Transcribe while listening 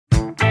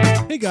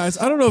Hey guys,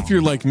 I don't know if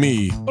you're like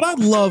me, but I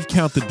love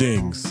Count the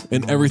Dings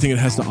and everything it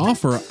has to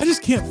offer. I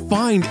just can't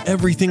find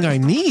everything I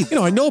need.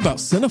 I know about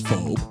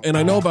Cinephobe, and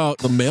I know about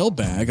the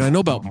mailbag, and I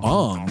know about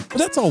Bomb, but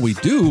that's all we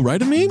do,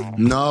 right, Amin?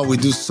 No, we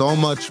do so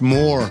much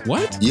more.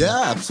 What?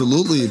 Yeah,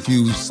 absolutely. If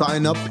you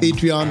sign up,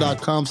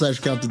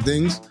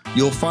 patreon.com/countthedings,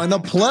 you'll find a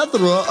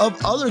plethora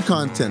of other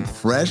content,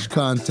 fresh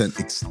content,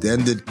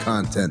 extended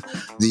content,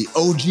 the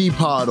OG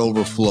pod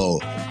overflow,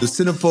 the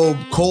Cinephobe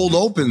cold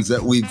opens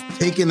that we've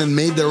taken and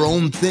made their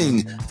own thing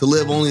to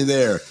live only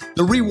there,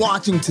 the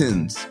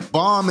Rewatchingtons,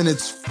 Bomb in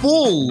its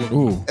full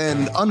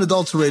and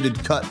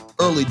unadulterated cut,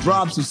 early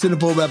drops of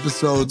Cinephobe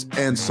episodes,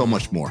 and so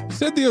much more.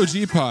 Said the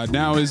OG pod.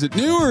 Now, is it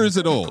new or is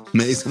it old?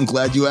 Mace, I'm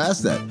glad you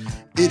asked that.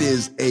 It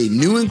is a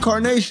new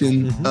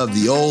incarnation of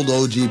the old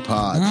OG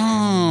pod.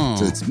 Oh.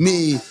 So it's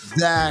me,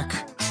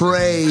 Zach,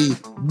 Trey,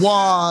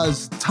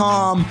 Waz,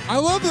 Tom. I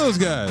love those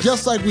guys.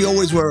 Just like we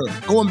always were.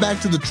 Going back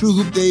to the True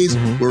Hoop days,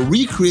 we're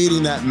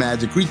recreating that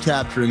magic,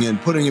 recapturing it,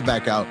 and putting it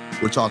back out.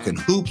 We're talking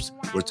hoops,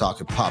 we're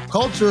talking pop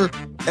culture,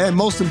 and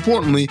most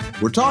importantly,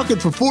 we're talking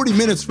for 40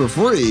 minutes for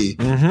free,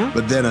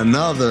 but then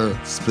another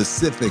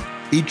specific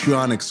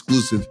Patreon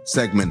exclusive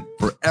segment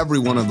for every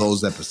one of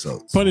those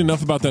episodes. Funny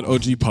enough about that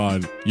OG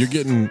pod, you're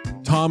getting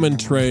Tom and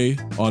Trey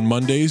on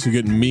Mondays. You're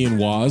getting me and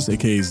Waz,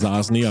 aka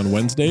Zosny, on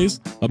Wednesdays.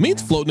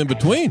 Amin's floating in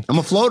between. I'm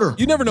a floater.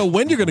 You never know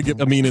when you're going to get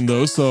Amin in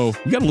those, so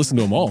you got to listen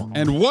to them all.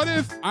 And what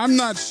if I'm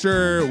not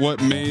sure what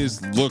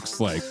Maze looks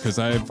like? Because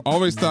I've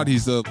always thought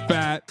he's a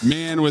fat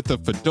man with a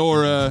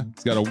fedora.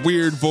 He's got a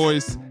weird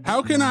voice.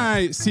 How can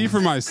I see for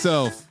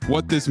myself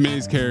what this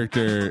Maze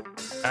character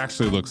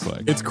actually looks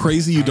like? It's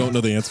crazy you don't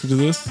know the answer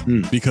to this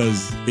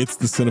because it's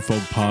the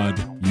Cinephobe Pod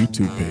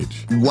YouTube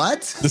page.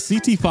 What? The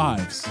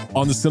CT5s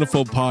on the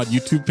Cinephobe Pod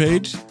YouTube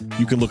page,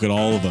 you can look at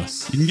all of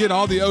us. You can get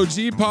all the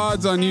OG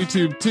pods on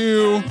YouTube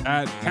too,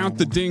 at Count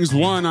the Dings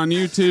 1 on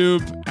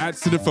YouTube, at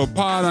Cinephobe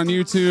Pod on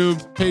YouTube,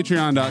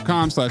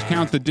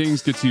 patreon.com/Count the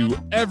Dings gets you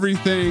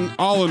everything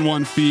all in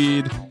one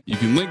feed. You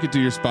can link it to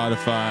your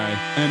Spotify.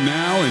 And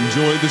now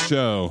enjoy the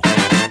show.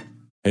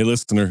 Hey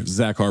listener,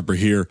 Zach Harper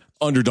here,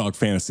 Underdog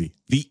Fantasy,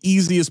 the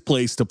easiest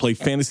place to play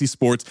fantasy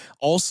sports.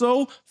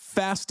 Also,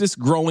 fastest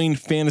growing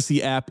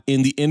fantasy app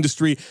in the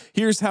industry.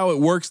 Here's how it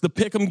works. The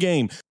Pick'em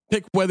game.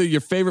 Pick whether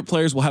your favorite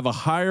players will have a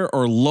higher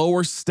or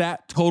lower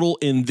stat total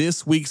in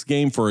this week's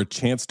game for a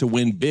chance to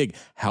win big.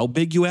 How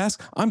big, you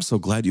ask? I'm so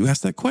glad you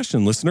asked that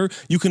question, listener.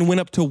 You can win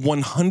up to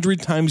 100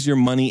 times your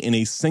money in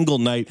a single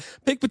night.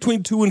 Pick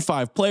between 2 and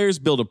 5 players,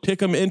 build a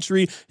pick'em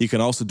entry. You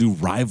can also do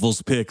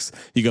rivals picks.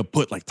 You can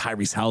put like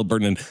Tyrese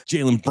Halliburton and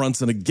Jalen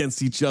Brunson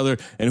against each other,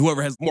 and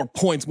whoever has more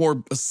points,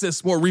 more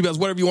assists, more rebounds,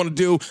 whatever you want to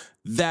do,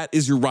 that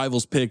is your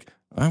rivals pick.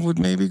 I would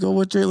maybe go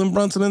with Jalen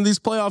Brunson in these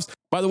playoffs.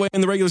 By the way, in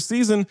the regular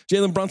season,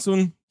 Jalen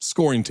Brunson,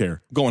 scoring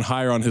tear, going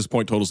higher on his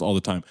point totals all the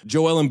time.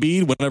 Joel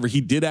Embiid, whenever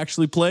he did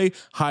actually play,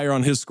 higher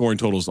on his scoring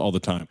totals all the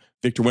time.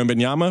 Victor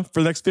Wembanyama,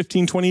 for the next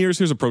 15, 20 years,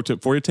 here's a pro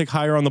tip for you. Take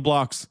higher on the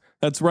blocks.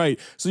 That's right.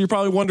 So you're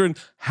probably wondering,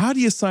 how do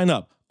you sign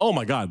up? Oh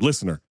my God,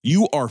 listener,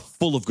 you are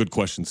full of good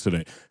questions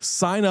today.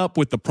 Sign up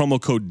with the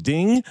promo code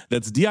DING,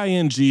 that's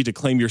D-I-N-G, to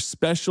claim your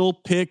special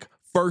pick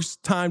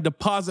first time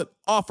deposit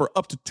offer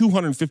up to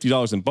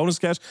 $250 in bonus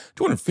cash.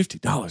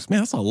 $250, man,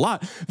 that's a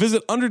lot.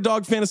 Visit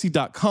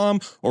underdogfantasy.com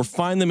or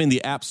find them in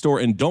the App Store.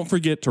 And don't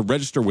forget to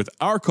register with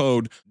our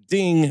code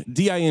DING,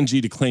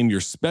 D-I-N-G, to claim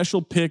your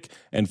special pick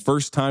and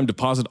first time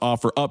deposit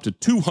offer up to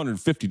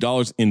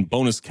 $250 in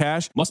bonus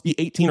cash. Must be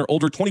 18 or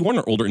older, 21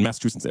 or older in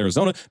Massachusetts,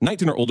 Arizona,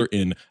 19 or older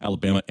in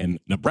Alabama and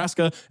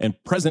Nebraska, and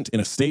present in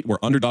a state where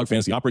Underdog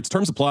Fantasy operates.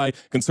 Terms apply.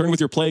 Concerned with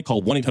your play,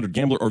 call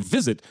 1-800-GAMBLER or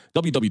visit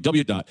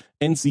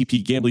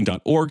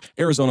www.ncpgambling.org.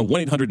 Arizona,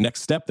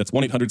 1-800-NEXT-STEP. That's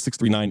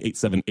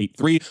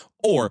 1-800-639-8783.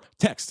 Or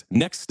text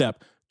NEXT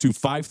STEP to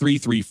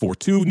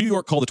 53342. New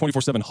York, call the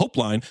 24/7 Hope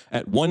line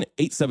at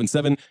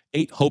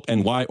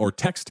 1-877-8-HOPE-NY or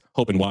text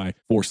HOPE-NY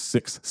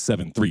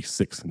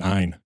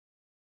 467-369.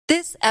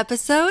 This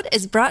episode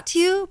is brought to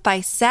you by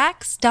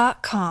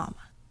Sax.com.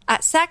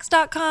 At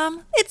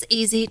Sax.com, it's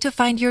easy to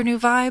find your new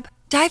vibe.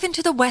 Dive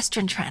into the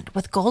Western trend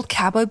with gold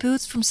cowboy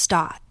boots from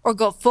Stott, or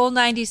go full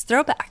 90s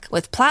throwback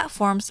with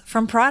platforms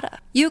from Prada.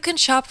 You can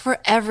shop for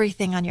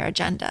everything on your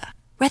agenda,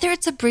 whether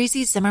it's a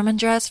breezy Zimmermann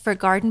dress for a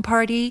garden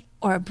party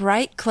or a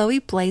bright Chloe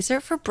blazer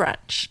for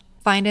brunch.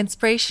 Find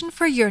inspiration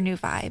for your new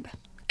vibe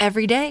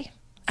every day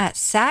at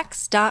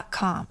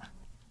Sax.com.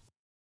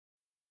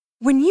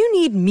 When you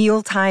need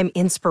mealtime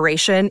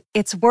inspiration,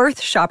 it's worth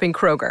shopping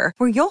Kroger,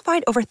 where you'll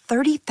find over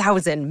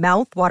 30,000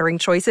 mouth-watering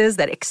choices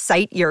that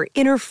excite your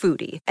inner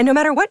foodie. And no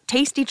matter what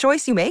tasty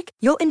choice you make,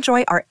 you'll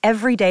enjoy our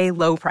everyday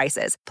low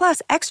prices,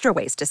 plus extra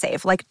ways to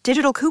save, like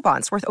digital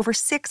coupons worth over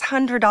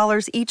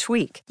 $600 each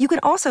week. You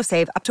can also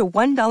save up to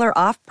 $1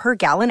 off per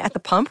gallon at the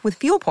pump with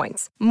fuel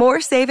points.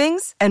 More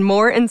savings and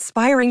more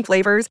inspiring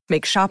flavors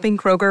make shopping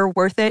Kroger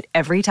worth it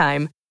every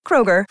time.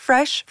 Kroger,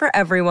 fresh for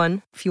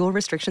everyone. Fuel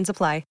restrictions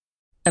apply.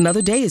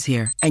 Another day is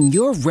here, and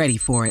you're ready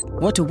for it.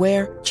 What to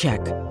wear? Check.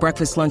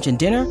 Breakfast, lunch, and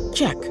dinner?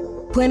 Check.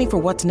 Planning for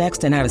what's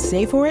next and how to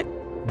save for it?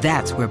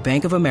 That's where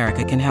Bank of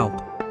America can help.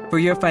 For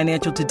your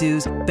financial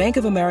to-dos, Bank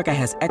of America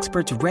has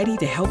experts ready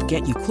to help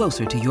get you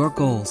closer to your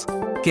goals.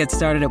 Get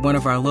started at one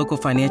of our local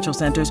financial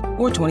centers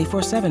or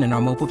 24/7 in our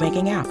mobile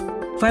banking app.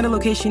 Find a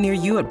location near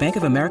you at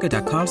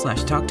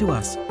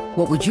bankofamerica.com/talktous.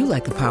 What would you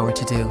like the power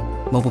to do?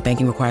 Mobile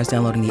banking requires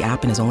downloading the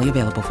app and is only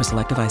available for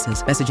select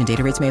devices. Message and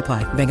data rates may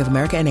apply. Bank of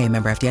America N.A.,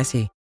 member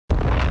FDIC.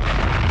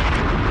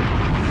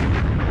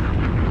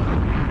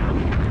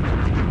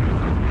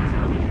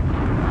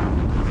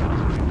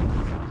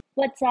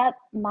 What's up?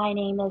 My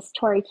name is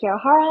Tori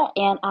Kirohara,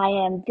 and I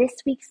am this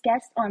week's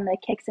guest on the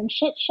Kicks and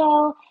Shit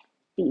Show.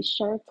 Be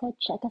sure to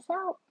check us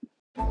out.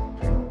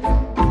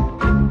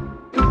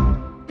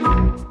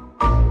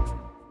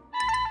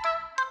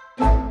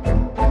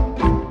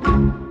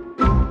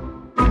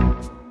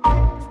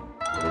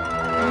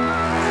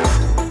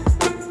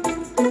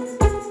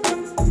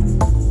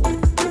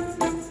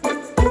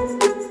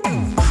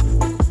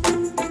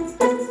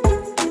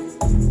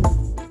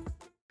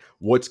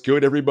 What's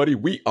good, everybody?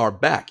 We are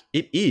back.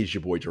 It is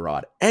your boy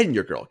Gerard and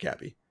your girl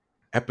Cappy.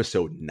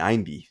 Episode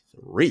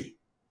 93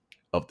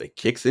 of the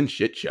Kicks and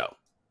Shit Show.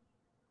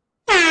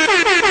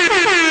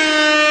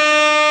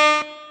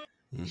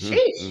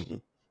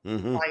 Sheesh.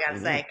 All I gotta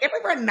say. Can't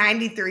believe we're at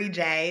 93,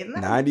 Jay.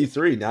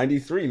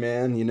 93,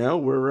 man. You know,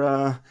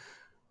 we're,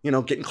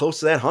 getting close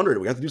to that 100.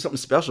 We have to do something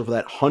special for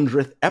that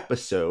 100th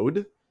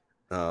episode.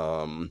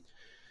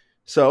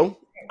 So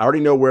I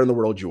already know where in the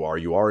world you are.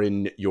 You are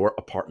in your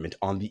apartment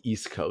on the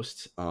East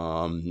Coast.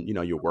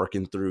 You're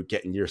working through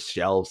getting your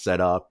shelves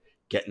set up,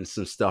 getting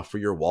some stuff for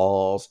your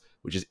walls,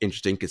 which is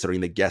interesting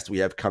considering the guest we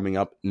have coming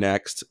up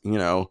next,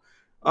 But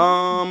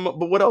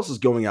what else is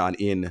going on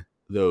in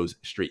those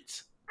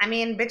streets? I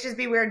mean, bitches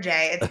be weird,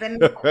 Jay. It's been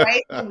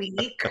quite the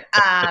week.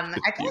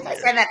 I feel like I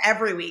say that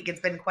every week.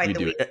 It's been quite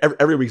the week.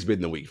 Every week's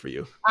been the week for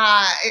you.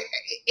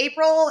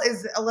 April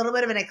is a little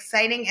bit of an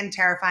exciting and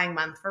terrifying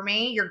month for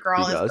me. Your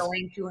girl is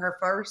going to her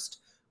first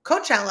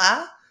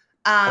Coachella.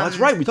 That's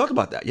right. We talked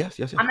about that. Yes.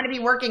 I'm going to be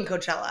working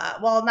Coachella.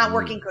 Well, not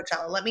working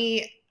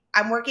Coachella.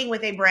 I'm working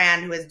with a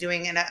brand who is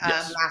doing a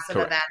massive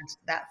event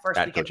that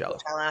first weekend of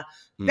Coachella.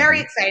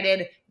 Very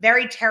excited,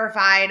 very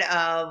terrified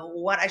of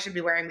what I should be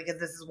wearing because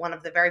this is one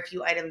of the very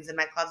few items in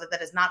my closet that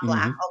is not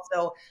black.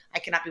 Also, I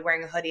cannot be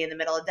wearing a hoodie in the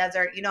middle of the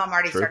desert. I'm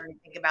already starting to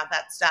think about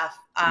that stuff.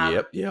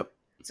 Yep.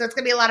 So it's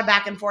going to be a lot of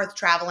back and forth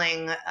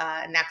traveling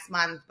next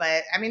month.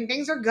 But, I mean,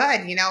 things are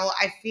good.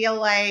 I feel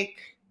like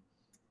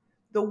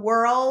the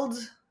world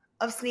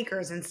of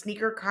sneakers and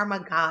sneaker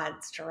karma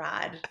gods,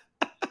 Gerard.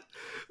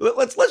 Let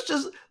us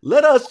just.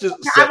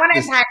 I want to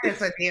unpack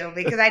this with you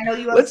because I know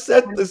you. Let's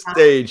set the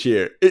stage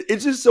here.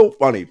 It's just so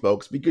funny,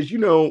 folks, because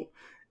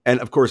and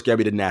of course,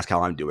 Gabby didn't ask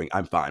how I'm doing.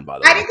 I'm fine, by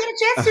the way. I didn't get a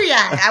chance to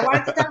yet. I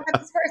wanted to talk about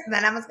this first, and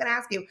then I was going to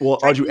ask you. Well,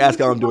 why don't you ask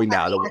how I'm doing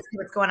now?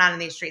 What's going on in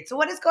these streets? So,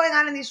 what is going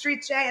on in these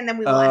streets, Jay? And then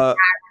we will unpack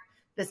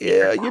this.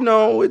 Yeah,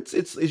 it's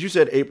as you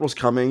said, April's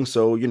coming,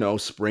 so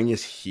spring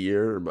is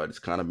here, but it's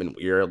kind of been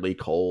weirdly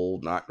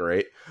cold, not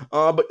great.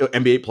 But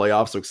NBA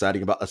playoffs, so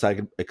excited about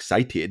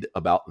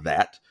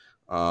that.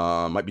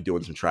 Might be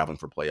doing some traveling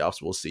for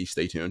playoffs. We'll see.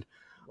 Stay tuned.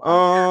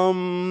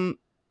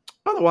 Otherwise,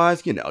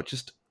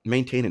 just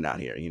maintaining out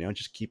here.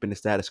 Just keeping the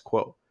status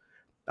quo.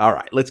 All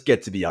right, let's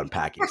get to the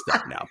unpacking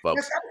stuff now,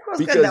 folks.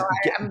 Because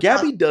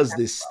Gabby does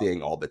this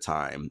thing all the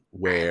time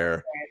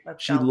where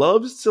she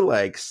loves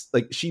to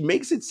she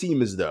makes it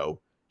seem as though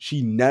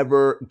she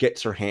never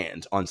gets her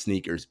hands on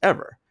sneakers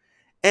ever.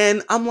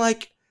 And I'm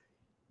like,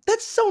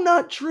 that's so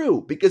not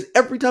true because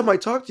every time I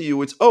talk to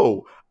you, it's,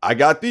 I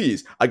got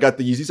these. I got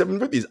the Yeezy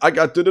 750s. I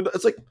got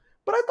It's like,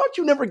 but I thought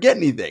you never get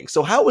anything.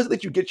 So how is it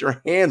that you get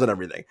your hands on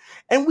everything?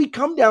 And we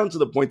come down to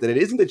the point that it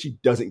isn't that she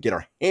doesn't get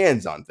her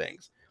hands on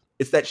things.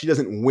 It's that she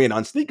doesn't win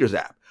on Sneakers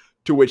app.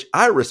 To which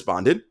I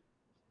responded,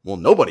 well,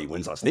 nobody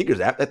wins on Sneakers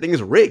app. That thing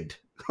is rigged.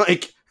 I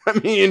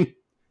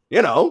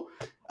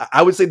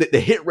would say that the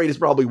hit rate is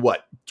probably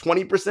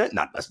 20%?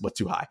 Not less, but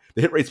too high.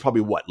 The hit rate is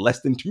probably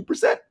less than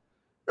 2%?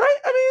 Right?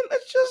 I mean,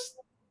 that's just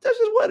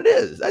what it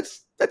is.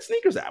 That's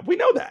Sneakers app. We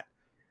know that.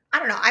 I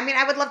don't know. I mean,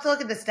 I would love to look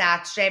at the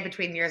stats, Jay,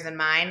 between yours and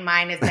mine.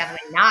 Mine is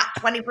definitely not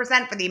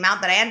 20% for the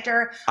amount that I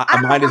enter.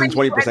 Mine isn't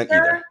 20%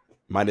 either.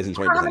 Mine isn't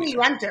 20%. I don't know how many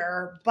you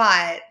enter,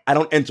 but I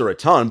don't enter a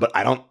ton, but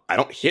I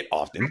don't hit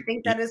often. I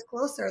think that is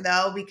closer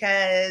though,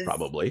 because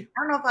probably.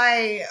 I don't know if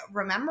I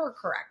remember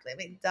correctly. I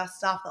mean,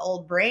 dust off the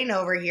old brain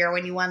over here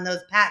when you won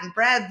those patent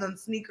breads on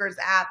Sneakers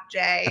app,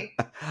 Jay.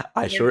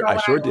 I sure did.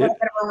 A bit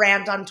of a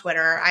rant on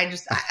Twitter. I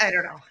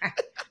don't know.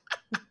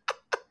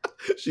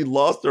 She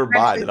lost her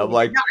mind, and I'm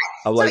like,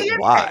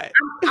 why?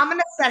 I'm going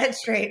to set it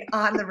straight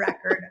on the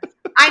record.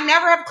 I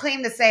never have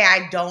claimed to say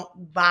I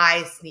don't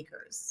buy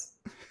sneakers.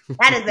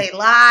 That is a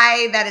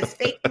lie. That is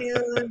fake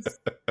news.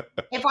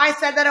 If I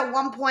said that at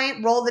one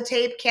point, roll the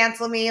tape,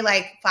 cancel me,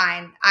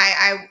 fine.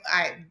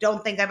 I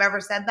don't think I've ever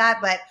said that,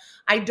 but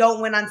I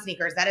don't win on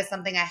sneakers. That is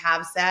something I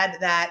have said,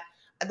 that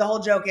the whole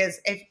joke is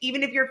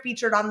even if you're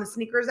featured on the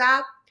Sneakers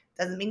app,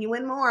 Doesn't mean you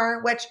win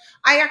more, which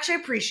I actually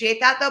appreciate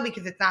that though,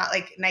 because it's not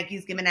like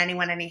Nike's giving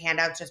anyone any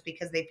handouts just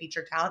because they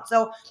feature talent.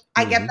 So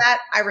I get that.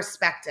 I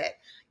respect it.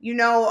 You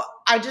know,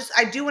 I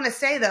do want to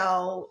say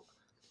though,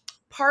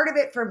 part of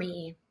it for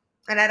me,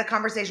 and I had a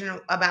conversation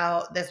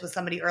about this with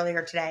somebody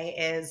earlier today,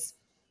 is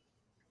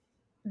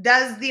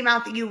does the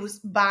amount that you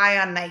buy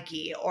on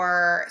Nike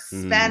or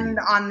spend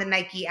on the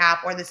Nike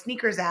app or the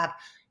sneakers app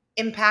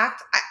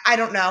impact? I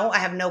don't know. I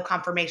have no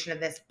confirmation of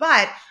this,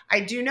 but I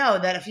do know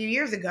that a few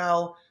years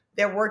ago,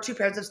 there were 2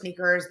 pairs of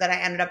sneakers that I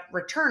ended up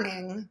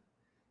returning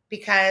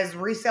because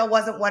resale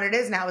wasn't what it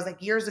is now. It was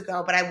like years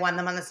ago, but I won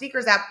them on the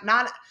sneakers app.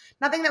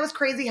 Nothing that was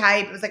crazy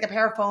hype. It was like a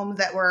pair of foams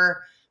that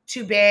were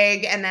too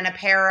big and then a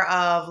pair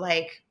of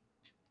like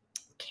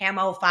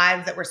camo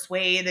 5s that were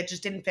suede that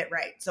just didn't fit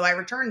right. So I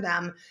returned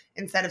them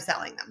instead of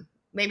selling them.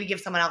 Maybe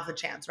give someone else a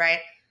chance, right?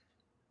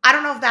 I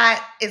don't know if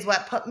that is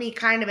what put me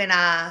kind of in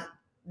a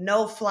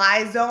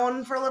no-fly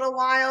zone for a little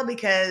while,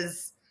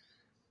 because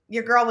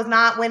your girl was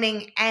not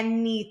winning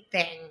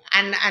anything.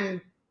 And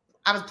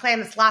I was playing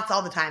the slots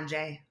all the time,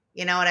 Jay.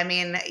 You know what I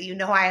mean? You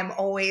know I am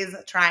always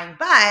trying.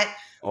 But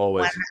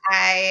when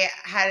I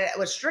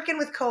was stricken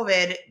with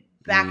COVID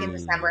back in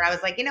December, I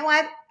was like, you know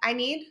what? I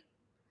need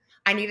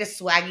a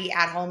swaggy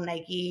at-home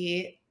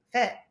Nike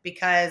fit,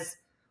 because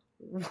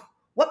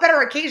what better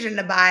occasion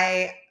to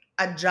buy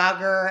a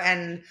jogger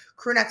and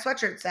crew neck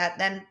sweatshirt set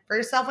than for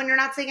yourself when you're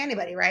not seeing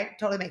anybody, right?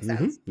 Totally makes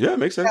sense. Yeah, it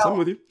makes sense. I'm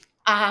with you.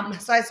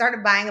 So I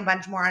started buying a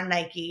bunch more on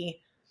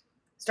Nike,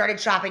 started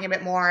shopping a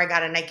bit more. I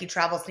got a Nike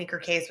travel sneaker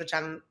case, which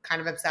I'm kind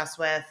of obsessed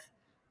with.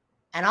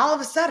 And all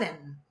of a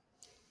sudden,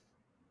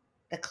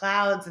 the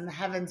clouds and the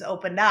heavens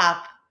opened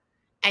up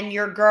and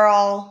your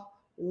girl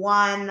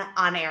won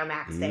on Air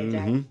Max Day,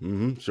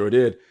 Jay. Sure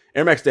did.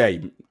 Air Max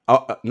Day,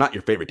 not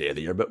your favorite day of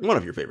the year, but one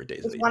of your favorite days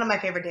of the year. It's one of my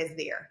favorite days of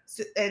the year.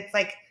 So it's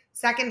like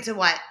second to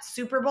what?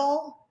 Super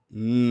Bowl?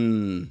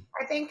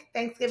 I think.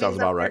 Thanksgiving. Sounds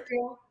about right.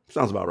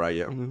 Sounds about right,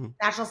 yeah.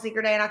 National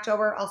Sneaker Day in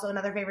October, also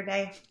another favorite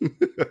day.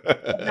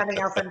 Nothing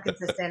else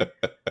inconsistent.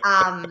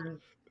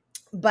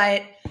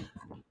 But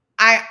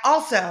I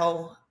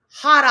also,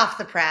 hot off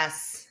the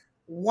press,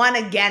 won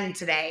again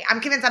today.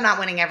 I'm convinced I'm not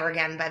winning ever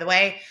again, by the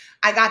way.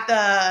 I got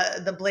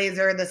the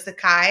blazer, the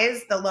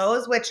Sakai's, the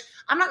lows, which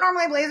I'm not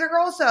normally a blazer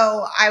girl,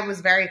 so I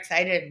was very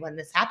excited when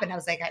this happened. I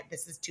was like,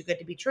 this is too good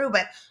to be true.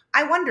 But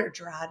I wonder,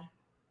 Gerard,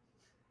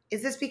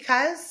 is this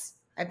because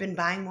I've been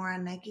buying more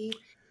on Nike?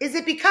 Is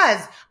it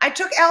because I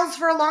took L's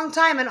for a long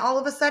time and all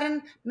of a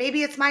sudden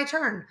maybe it's my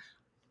turn?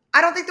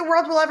 I don't think the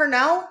world will ever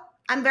know.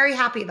 I'm very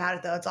happy about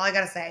it, though. That's all I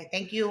got to say.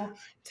 Thank you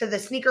to the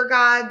sneaker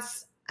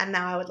gods. And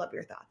now I would love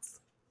your thoughts.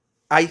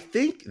 I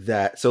think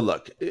that, so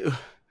look,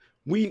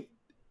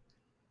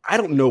 I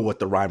don't know what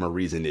the rhyme or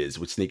reason is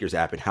with sneakers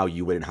app and how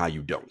you win and how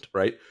you don't,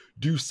 right?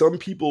 Do some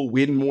people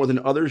win more than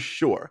others?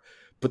 Sure.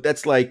 But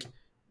that's like,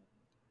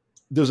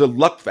 there's a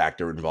luck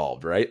factor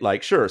involved, right?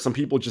 Like, sure, some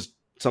people just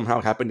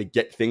somehow happen to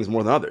get things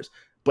more than others.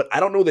 But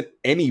I don't know that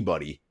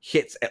anybody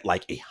hits at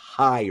like a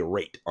high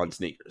rate on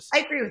sneakers. I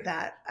agree with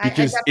that.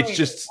 Because it's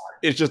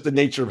just the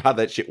nature of how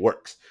that shit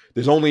works.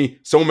 There's only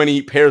so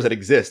many pairs that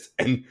exist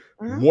and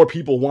more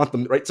people want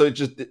them, right? So it's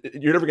just,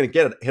 you're never going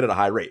to hit at a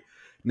high rate.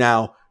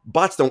 Now,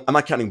 bots I'm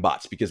not counting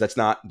bots because that's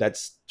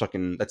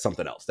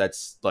something else.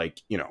 That's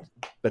like,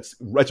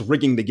 that's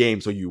rigging the game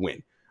so you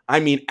win.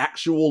 I mean,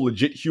 actual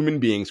legit human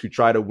beings who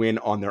try to win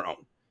on their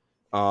own.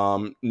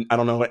 I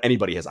don't know if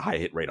anybody has a high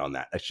hit rate on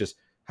that. That's just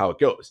how it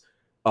goes.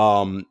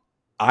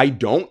 I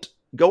don't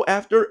go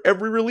after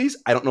every release.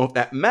 I don't know if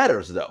that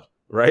matters though,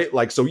 right?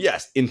 Like, so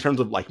yes, in terms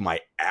of like my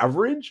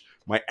average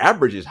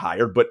is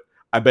higher, but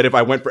I bet if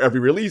I went for every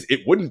release,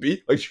 it wouldn't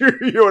be. Like,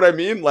 you know what I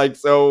mean? Like,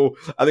 so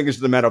I think it's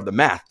just a matter of the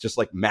math, just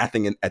like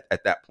mathing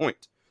at that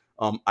point.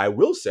 I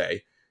will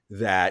say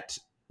that,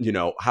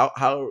 how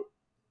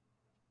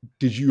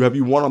have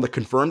you won on the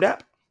Confirmed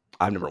app?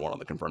 I've never won on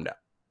the Confirmed app.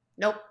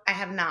 Nope, I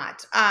have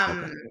not.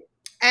 Okay.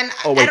 And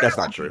that's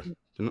not true.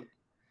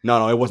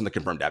 No, it wasn't the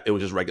Confirmed app. It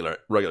was just regular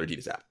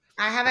Adidas app.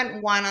 I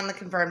haven't won on the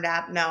Confirmed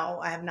app. No,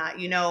 I have not.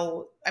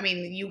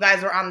 You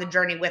guys were on the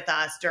journey with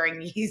us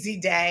during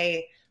Yeezy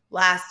Day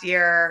last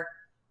year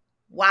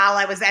while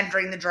I was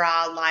entering the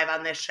draw live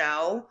on this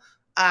show.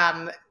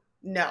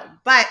 No,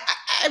 but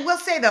I will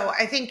say though,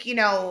 I think,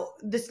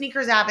 the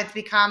sneakers app, it's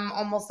become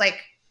almost like,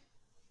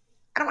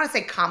 I don't want to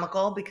say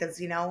comical because,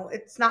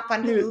 it's not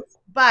fun to lose,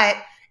 but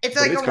it's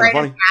like a rite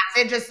of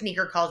passage of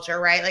sneaker culture,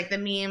 right? Like the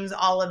memes,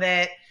 all of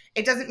it.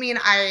 It doesn't mean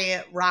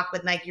I rock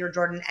with Nike or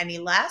Jordan any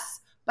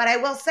less, but I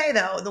will say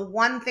though, the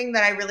one thing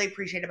that I really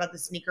appreciate about the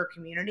sneaker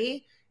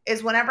community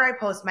is whenever I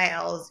post my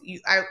L's,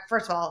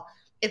 first of all,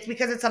 it's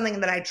because it's something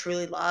that I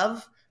truly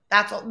love.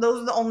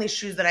 Those are the only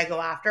shoes that I go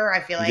after.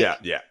 I feel like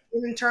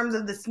in terms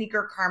of the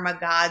sneaker karma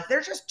gods,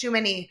 there's just too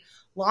many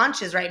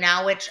launches right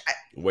now, which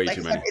way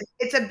too many.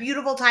 It's a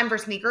beautiful time for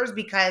sneakers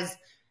because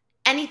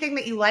anything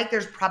that you like,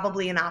 there's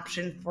probably an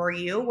option for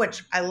you,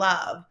 which I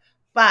love.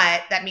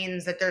 But that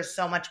means that there's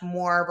so much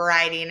more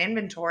variety and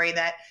inventory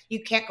that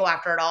you can't go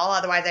after it all.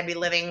 Otherwise, I'd be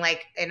living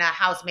like in a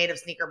house made of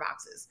sneaker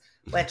boxes.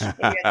 which is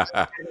kind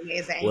of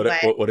amazing.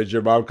 What did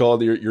your mom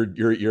call your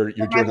Jordan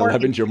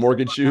 11s, your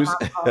mortgage shoes?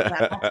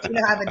 I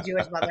have a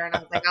Jewish mother, and I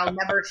was like, I'll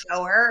never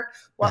show her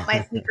what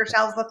my sneaker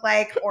shelves look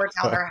like or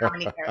tell her how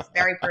many pairs.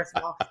 Very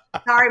personal.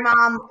 Sorry,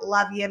 Mom.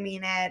 Love you,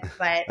 mean it.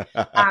 But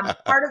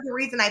part of the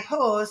reason I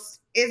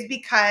post is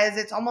because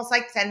it's almost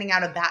like sending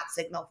out a bat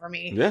signal for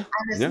me. Yeah.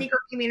 And the sneaker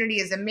community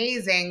is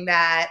amazing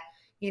that,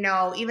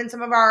 even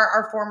some of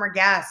our former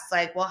guests,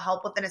 like, will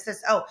help with an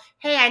assist. Oh,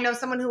 hey, I know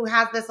someone who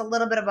has this a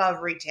little bit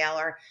above retail,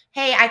 or,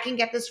 hey, I can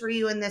get this for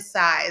you in this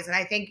size. And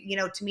I think,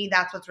 to me,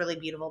 that's what's really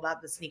beautiful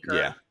about the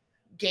sneaker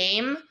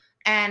game.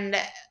 And,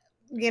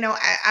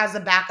 as a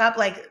backup,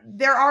 like,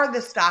 there are the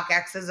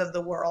StockX's of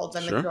the world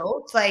and the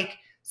GOATs. Like,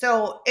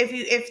 so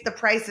if the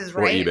price is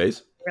right, or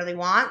eBay's, really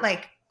want,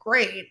 like,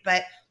 great.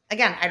 But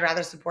again, I'd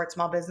rather support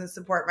small business,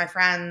 support my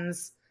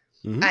friends.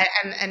 Mm-hmm.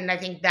 And I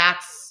think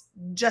that's,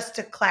 just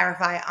to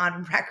clarify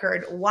on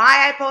record,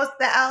 why I post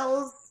the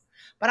L's,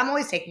 but I'm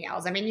always taking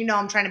L's. I mean,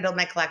 I'm trying to build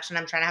my collection.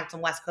 I'm trying to have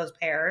some West Coast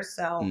pairs.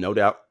 So no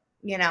doubt,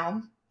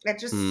 it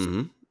just,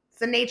 it's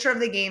the nature of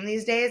the game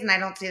these days. And I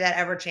don't see that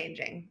ever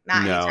changing.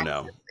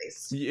 No.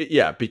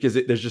 Yeah. Because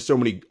there's just so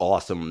many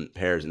awesome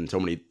pairs and so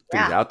many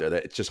things out there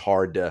that it's just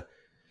hard to,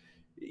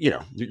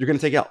 you're going to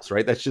take L's,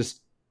 right? That's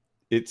just,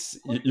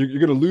 you're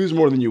going to lose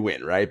more than you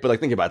win. Right. But like,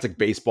 think about it. It's like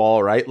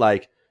baseball, right?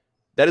 Like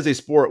that is a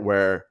sport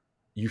where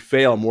you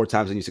fail more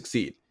times than you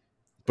succeed.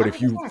 But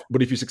if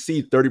you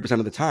succeed 30%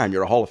 of the time,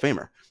 you're a Hall of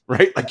Famer,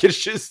 right? Like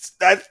it's just,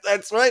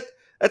 that's right.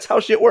 That's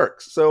how shit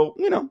works. So,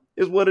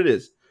 is what it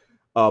is.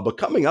 But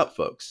coming up,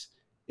 folks,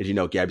 is,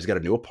 Gabby's got a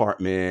new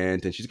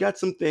apartment and she's got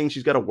some things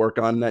she's got to work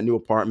on in that new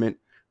apartment.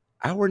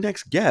 Our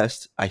next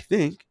guest, I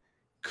think,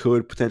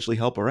 could potentially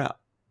help her out.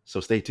 So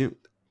stay tuned.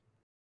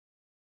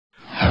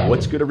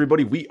 What's good,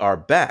 everybody? We are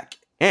back.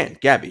 And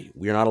Gabby,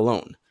 we are not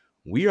alone.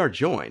 We are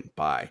joined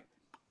by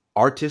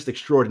artist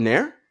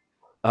extraordinaire,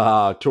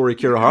 Tori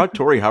Kirihara.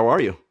 Tori, how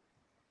are you?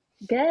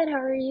 Good.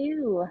 How are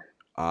you?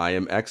 I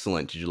am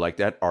excellent. Did you like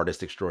that,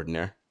 artist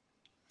extraordinaire?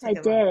 I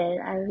did.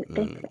 I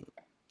think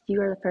you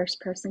were the first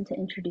person to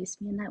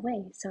introduce me in that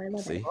way, so I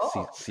love it.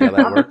 See how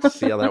that works?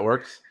 See how that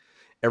works?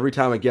 Every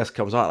time a guest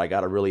comes on, I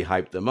got to really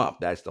hype them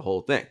up. That's the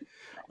whole thing.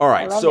 All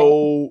right.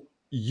 So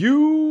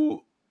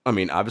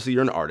obviously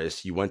you're an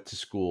artist. You went to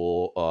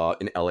school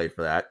in LA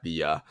for that,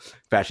 the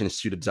Fashion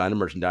Institute of Design and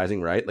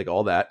Merchandising, right? Like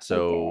all that.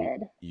 So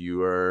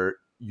you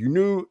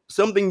knew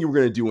something you were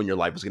going to do in your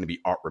life was going to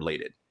be art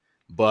related,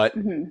 but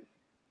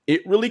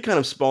it really kind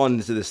of spawned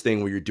into this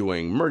thing where you're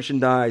doing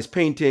merchandise,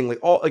 painting,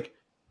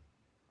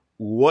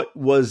 what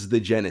was the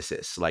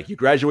genesis? Like you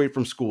graduate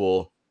from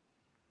school,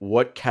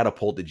 what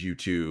catapulted you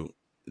to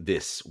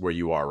this where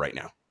you are right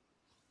now?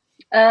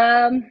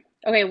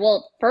 Okay,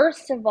 well,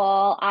 first of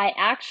all, I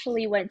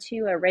actually went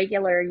to a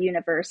regular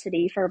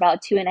university for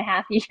about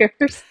 2.5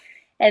 years.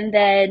 And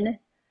then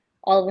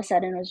all of a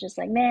sudden was just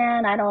like,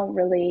 man, I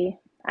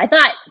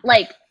thought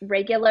like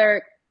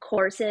regular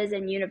courses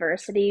in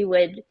university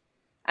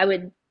I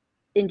would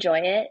enjoy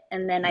it.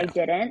 And then I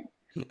didn't.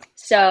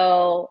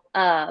 So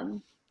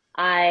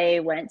I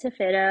went to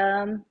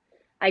FIDM.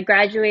 I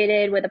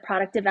graduated with a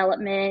product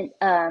development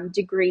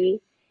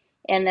degree.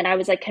 And then I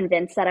was like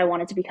convinced that I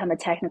wanted to become a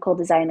technical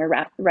designer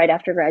right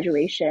after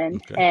graduation.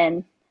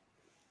 And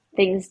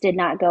things did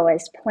not go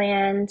as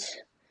planned.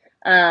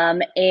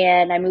 And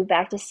I moved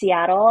back to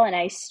Seattle and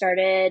I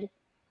started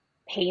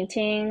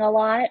painting a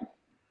lot.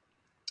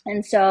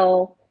 And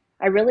so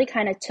I really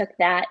kind of took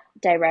that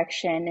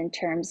direction in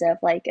terms of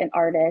like an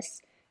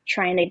artist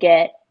trying to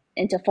get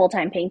into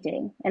full-time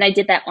painting. And I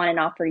did that on and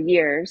off for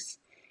years.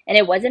 And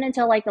it wasn't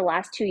until like the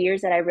last 2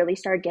 years that I really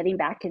started getting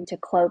back into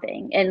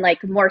clothing and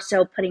like more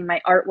so putting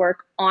my artwork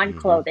on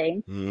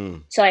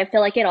clothing. So I feel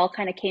like it all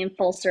kind of came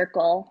full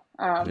circle,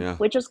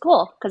 which was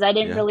cool because I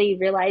didn't really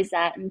realize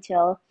that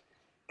until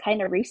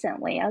kind of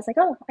recently. I was like,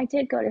 oh, I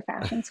did go to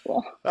fashion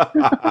school.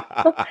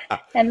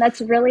 And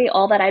that's really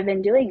all that I've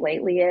been doing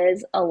lately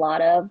is a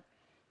lot of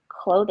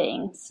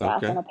clothing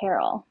stuff and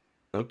apparel.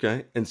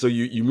 Okay. And so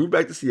you moved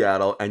back to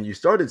Seattle and you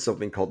started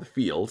something called The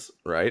Fields,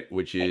 right?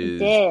 Which is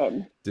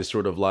this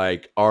sort of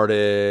like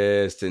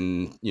artist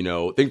and,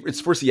 it's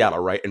for Seattle,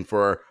 right? And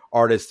for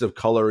artists of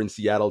color in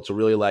Seattle to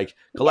really like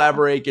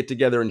collaborate, get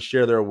together and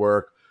share their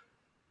work.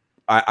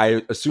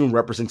 I assume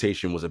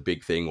representation was a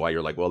big thing why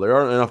you're like, well, there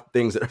aren't enough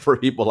things that are for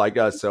people like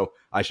us, so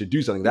I should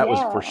do something. That was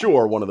for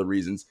sure one of the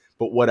reasons.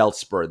 But what else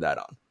spurred that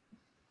on?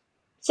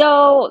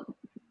 So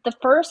the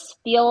first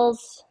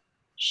Fields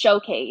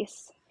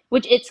showcase,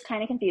 which it's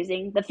kind of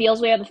confusing. The Fields,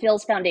 we have the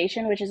Fields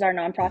Foundation, which is our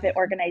nonprofit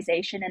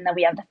organization. And then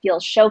we have the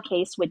Fields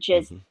Showcase, which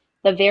is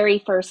the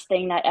very first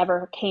thing that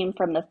ever came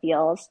from the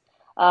Fields.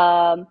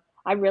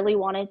 I really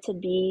wanted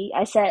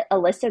I set a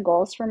list of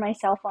goals for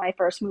myself when I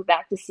first moved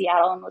back to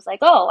Seattle and was like,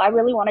 oh, I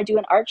really want to do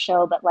an art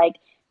show, but like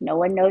no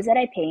one knows that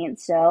I paint.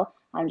 So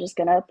I'm just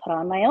going to put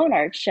on my own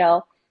art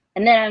show.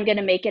 And then I'm going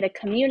to make it a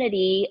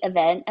community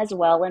event as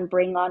well and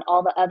bring on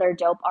all the other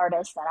dope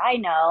artists that I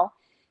know.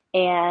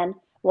 And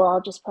I'll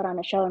just put on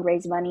a show and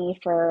raise money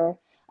for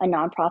a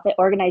nonprofit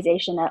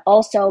organization that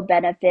also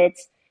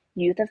benefits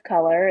youth of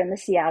color in the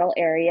Seattle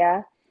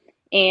area.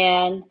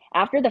 And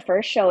after the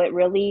first show, it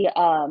really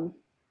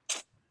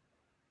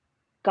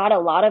got a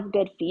lot of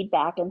good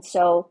feedback. And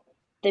so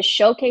the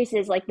showcase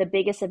is like the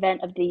biggest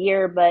event of the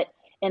year, but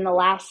in the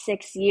last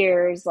 6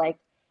 years, like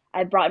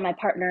I brought my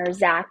partner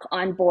Zach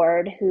on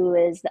board, who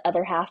is the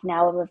other half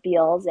now of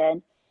Reveals,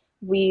 and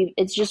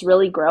it's just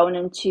really grown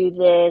into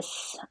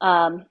this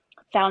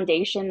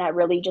foundation that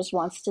really just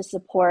wants to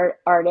support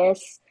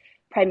artists,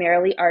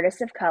 primarily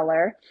artists of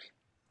color,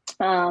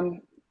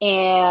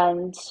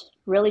 and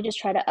really just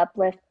try to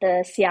uplift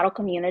the Seattle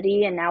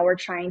community. And now we're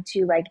trying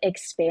to like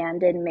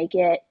expand and make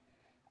it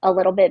a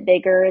little bit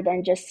bigger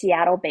than just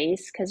Seattle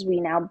based, because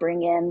we now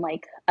bring in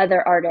like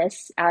other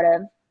artists out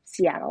of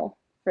Seattle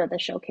for the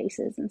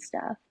showcases and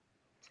stuff.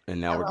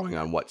 And now we're going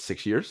on what,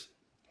 6 years?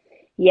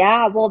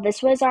 Yeah, well,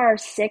 this was our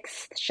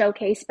 6th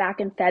showcase back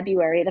in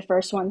February, the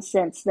first one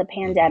since the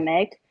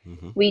pandemic.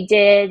 Mm-hmm. We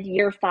did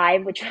year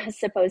 5, which was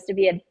supposed to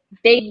be a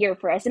big year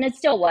for us, and it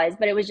still was,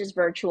 but it was just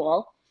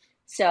virtual.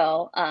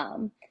 So,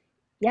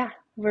 yeah,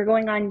 we're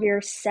going on year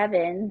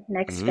 7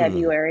 next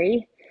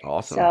February.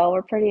 Awesome. So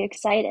we're pretty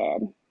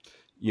excited.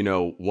 You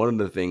know, one of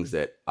the things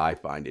that I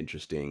find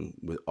interesting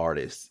with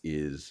artists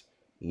is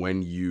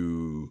when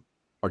you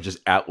are just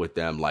out with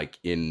them, like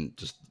in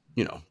just,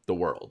 you know, the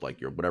world, like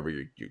you're going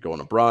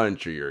to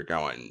brunch or you're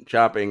going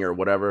shopping or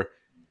whatever,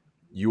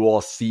 you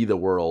all see the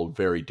world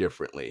very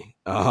differently.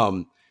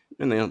 And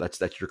you know,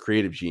 that's your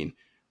creative gene.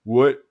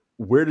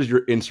 Where does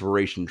your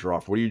inspiration draw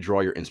from? Where do you draw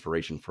your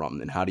inspiration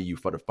from? And how do you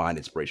find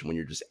inspiration when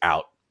you're just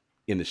out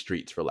in the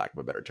streets, for lack of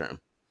a better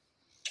term?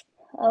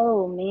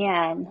 Oh,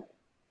 man.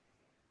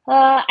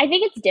 I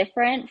think it's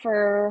different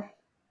for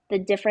the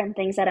different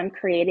things that I'm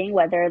creating,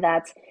 whether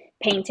that's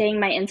painting.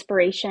 My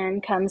inspiration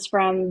comes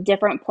from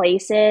different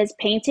places.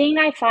 Painting,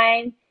 I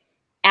find,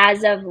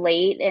 as of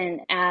late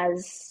and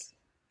as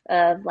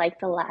of like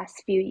the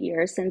last few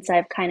years since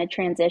I've kind of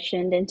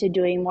transitioned into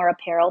doing more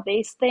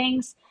apparel-based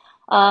things,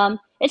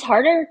 it's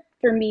harder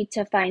for me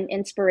to find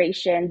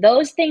inspiration.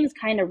 Those things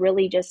kind of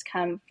really just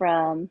come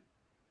from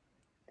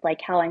like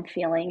how I'm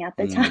feeling at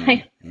the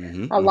time.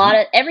 Lot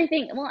of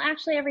everything. Well,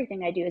 actually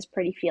everything I do is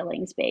pretty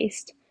feelings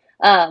based.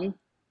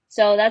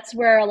 So that's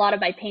where a lot of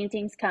my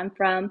paintings come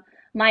from.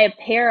 My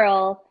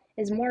apparel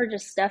is more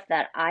just stuff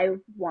that I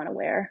want to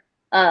wear.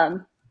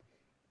 And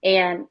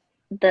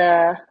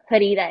the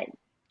hoodie that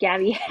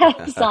Gabby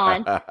has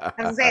on, I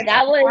was saying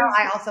that was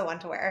I also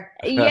want to wear.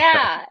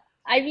 Yeah.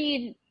 I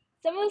mean,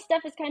 some of the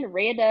stuff is kind of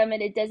random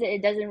and it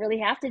doesn't really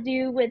have to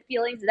do with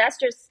feelings. That's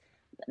just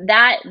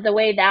the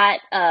way that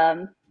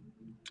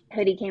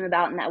hoodie came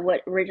about, and that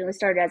what originally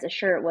started as a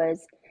shirt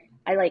was,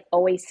 I like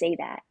always say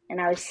that, and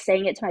I was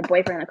saying it to my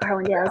boyfriend in the car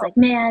one day. I was like,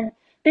 man,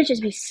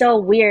 bitches be so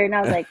weird, and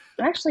I was like,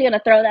 I'm actually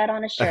gonna throw that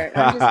on a shirt.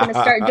 I'm just gonna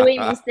start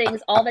doing these things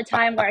all the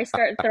time where I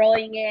start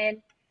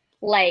throwing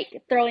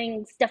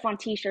stuff on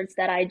t-shirts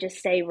that I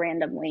just say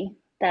randomly,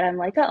 that I'm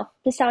like, oh,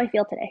 this is how I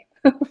feel today.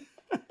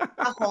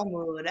 A whole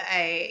mood. When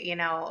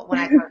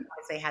I first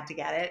they had to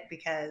get it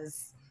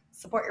because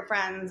support your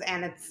friends,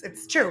 and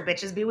it's true,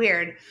 bitches be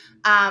weird.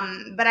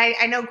 But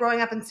I know growing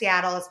up in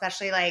Seattle,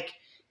 especially like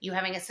you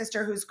having a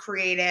sister who's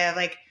creative,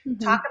 like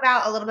talk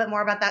about a little bit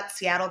more about that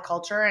Seattle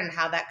culture and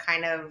how that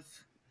kind of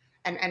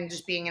and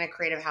just being in a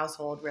creative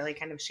household really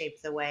kind of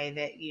shaped the way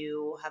that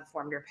you have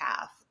formed your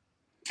path.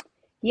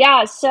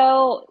 Yeah,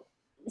 so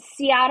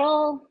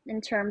Seattle, in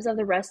terms of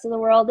the rest of the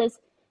world, is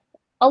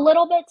a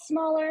little bit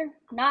smaller,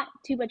 not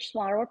too much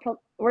smaller.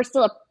 We're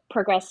still a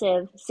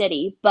progressive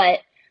city, but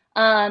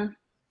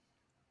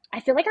I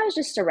feel like I was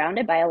just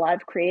surrounded by a lot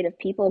of creative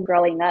people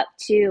growing up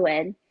too.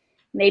 And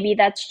maybe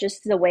that's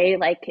just the way,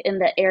 like in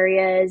the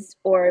areas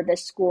or the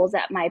schools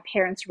that my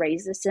parents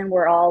raised us in,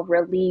 we're all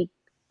really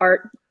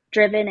art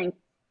driven and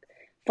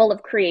full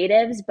of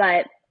creatives.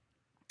 But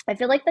I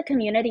feel like the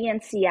community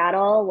in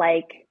Seattle,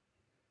 like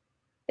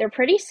they're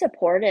pretty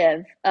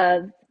supportive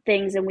of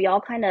things, and we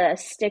all kind of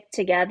stick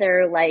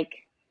together, like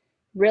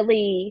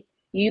really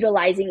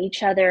utilizing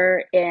each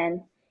other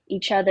and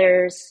each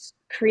other's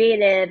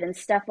creative and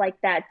stuff like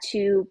that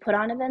to put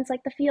on events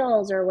like the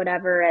Feels or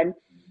whatever. And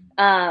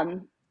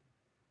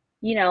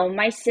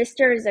my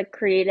sister is a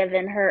creative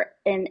in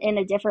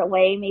a different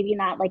way, maybe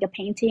not like a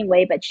painting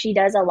way, but she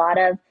does a lot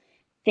of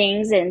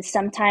things, and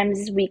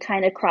sometimes we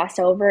kind of cross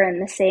over in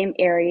the same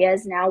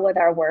areas now with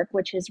our work,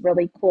 which is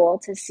really cool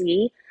to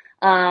see.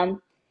 And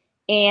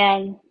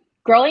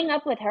growing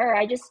up with her,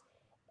 I just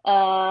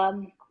I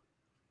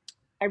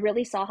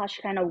really saw how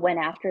she kind of went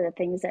after the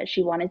things that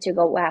she wanted to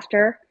go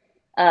after,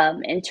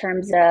 in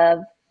terms of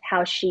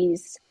how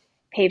she's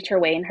paved her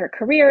way in her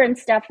career and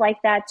stuff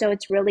like that. So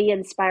it's really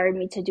inspired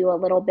me to do a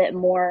little bit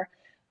more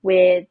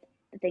with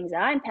the things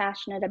that I'm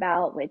passionate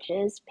about, which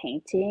is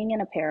painting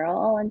and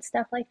apparel and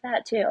stuff like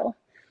that too.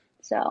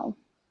 So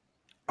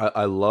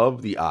I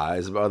love the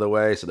eyes, by the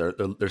way. So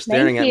they're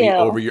staring at me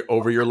over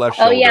your left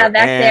shoulder. Oh yeah,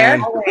 back there.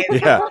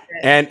 Yeah,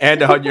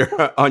 and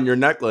on your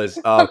necklace.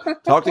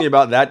 Talk to me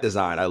about that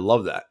design. I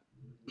love that.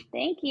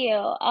 Thank you.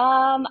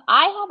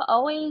 I have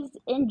always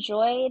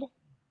enjoyed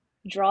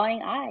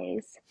drawing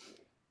eyes.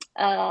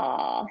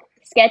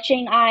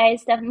 sketching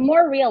eyes stuff.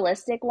 More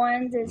realistic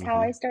ones is how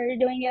I started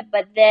doing it.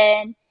 But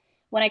then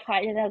when I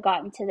kind of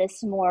got into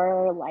this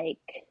more like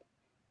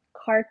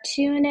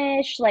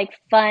cartoonish, like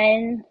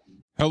fun.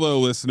 Hello,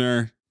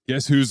 listener.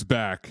 Guess who's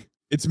back?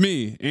 It's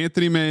me,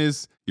 Anthony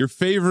Mays, your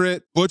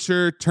favorite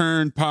butcher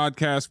turned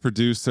podcast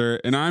producer,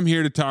 and I'm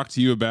here to talk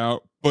to you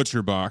about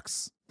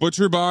ButcherBox.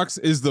 ButcherBox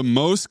is the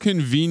most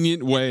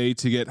convenient way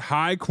to get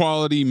high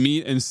quality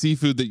meat and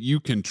seafood that you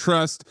can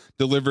trust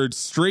delivered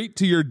straight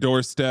to your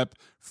doorstep,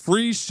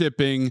 free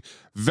shipping,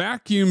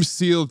 vacuum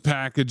sealed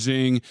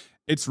packaging.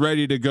 It's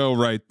ready to go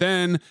right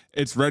then.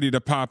 It's ready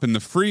to pop in the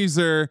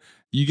freezer.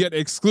 You get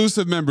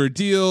exclusive member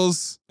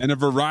deals and a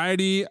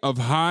variety of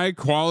high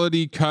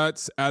quality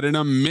cuts at an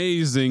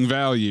amazing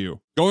value.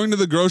 Going to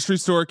the grocery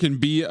store can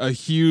be a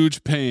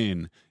huge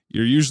pain.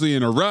 You're usually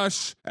in a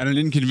rush at an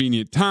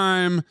inconvenient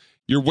time.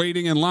 You're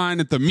waiting in line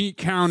at the meat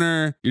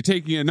counter. You're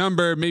taking a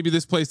number. Maybe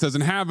this place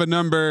doesn't have a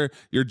number.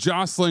 You're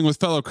jostling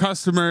with fellow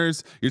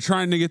customers. You're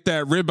trying to get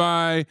that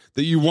ribeye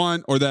that you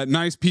want or that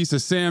nice piece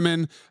of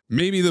salmon.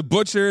 Maybe the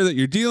butcher that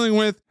you're dealing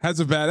with has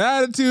a bad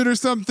attitude or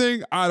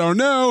something. I don't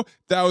know.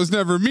 That was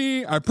never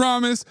me, I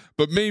promise.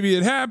 But maybe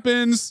it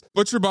happens.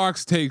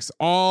 ButcherBox takes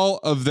all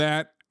of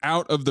that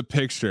out of the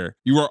picture.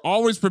 You are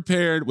always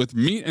prepared with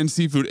meat and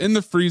seafood in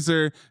the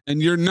freezer,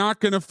 and you're not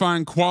going to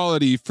find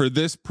quality for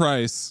this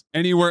price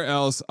anywhere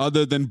else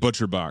other than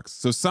ButcherBox.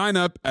 So sign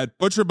up at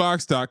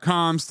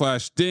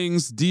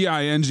butcherbox.com/dings,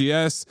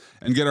 D-I-N-G-S,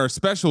 and get our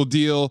special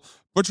deal.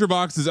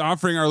 ButcherBox is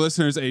offering our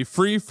listeners a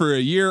free for a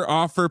year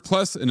offer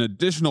plus an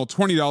additional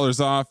 $20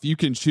 off. You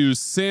can choose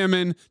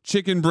salmon,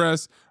 chicken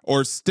breast,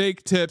 or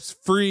steak tips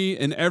free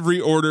in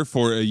every order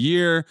for a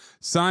year.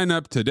 Sign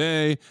up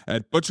today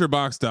at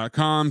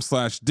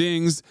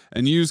butcherbox.com/dings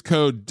and use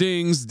code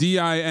DINGS,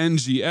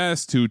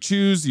 D-I-N-G-S, to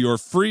choose your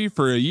free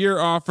for a year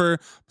offer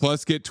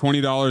plus get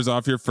 $20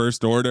 off your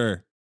first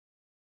order.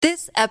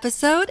 This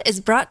episode is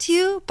brought to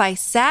you by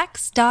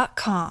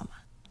Sax.com.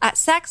 At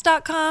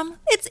Sax.com,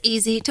 it's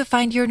easy to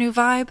find your new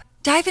vibe.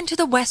 Dive into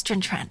the Western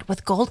trend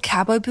with gold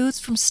cowboy boots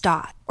from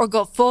Stott, or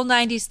go full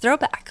 90s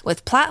throwback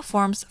with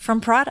platforms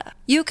from Prada.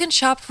 You can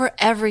shop for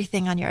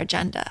everything on your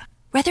agenda,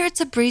 whether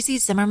it's a breezy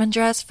Zimmermann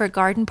dress for a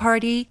garden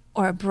party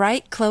or a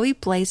bright Chloe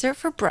blazer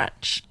for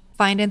brunch.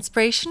 Find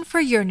inspiration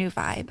for your new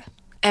vibe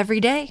every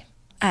day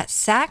at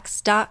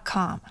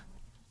Sax.com.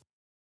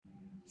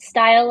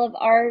 Style of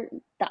art,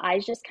 the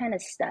eyes just kind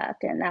of stuck,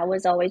 and that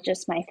was always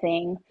just my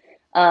thing.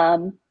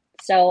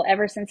 So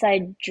ever since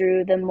I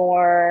drew the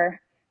more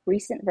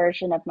recent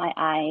version of my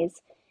eyes,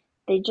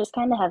 they just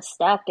kind of have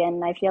stuck,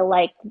 and I feel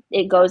like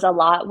it goes a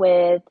lot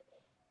with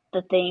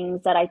the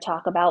things that I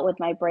talk about with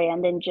my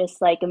brand and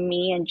just like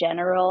me in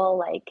general,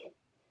 like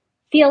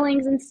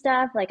feelings and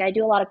stuff. Like I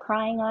do a lot of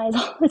crying eyes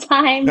all the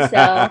time,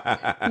 so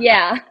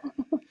yeah.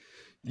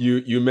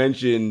 You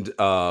mentioned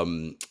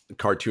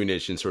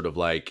cartoonish, and sort of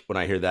like when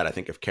I hear that I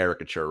think of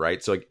caricature,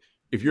 right? So like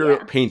if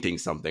you're painting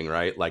something,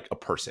 right, like a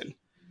person,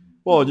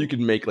 well, you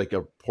can make like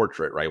a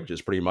portrait, right, which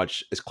is pretty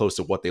much as close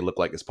to what they look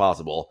like as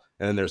possible.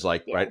 And then there's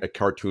like, right, a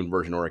cartoon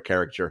version or a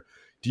caricature.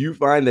 Do you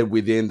find that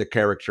within the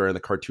caricature and the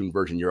cartoon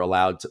version, you're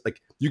allowed to, like,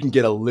 you can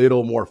get a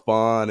little more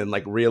fun and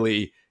like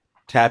really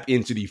tap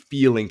into the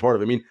feeling part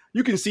of it? I mean,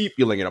 you can see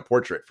feeling in a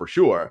portrait for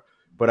sure,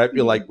 but I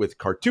feel like with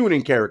cartoon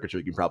and caricature,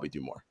 you can probably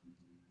do more.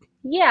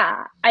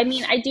 Yeah. I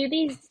mean, I do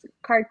these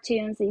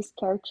cartoons, these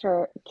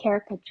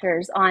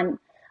caricatures on,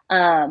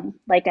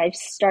 like I've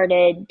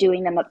started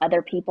doing them with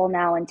other people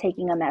now and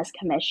taking them as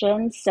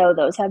commissions. So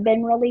those have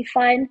been really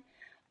fun.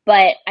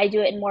 But I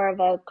do it in more of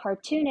a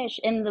cartoonish,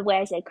 and the way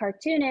I say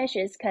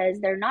cartoonish is because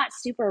they're not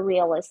super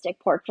realistic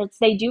portraits.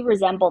 They do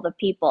resemble the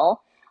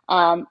people,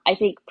 I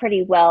think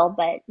pretty well,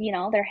 but you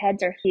know, their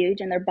heads are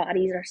huge and their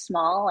bodies are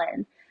small,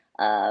 and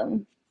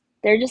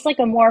they're just like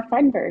a more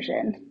fun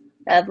version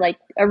of like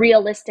a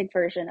realistic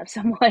version of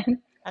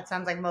someone. That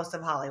sounds like most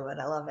of Hollywood.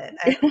 I love it.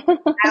 I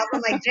also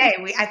like Jay.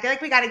 I feel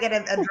like we got to get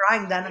a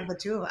drawing done of the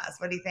two of us.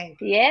 What do you think?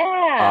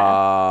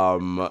 Yeah.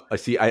 I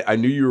see. I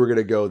knew you were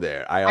gonna go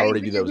there. I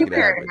already knew that was gonna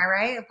happen. Am I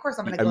right? Of course,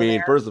 I'm gonna. I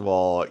mean, first of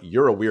all,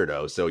 you're a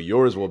weirdo, so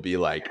yours will be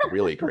like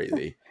really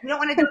crazy. We don't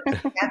want to do it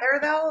together,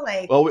 though.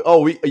 Like,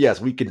 well,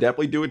 we can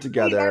definitely do it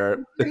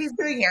together. What he's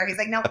doing here? He's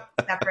like, no,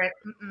 separate.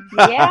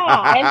 Yeah,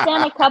 I've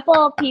done a couple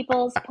of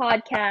people's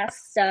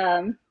podcasts.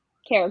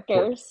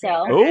 Characters. So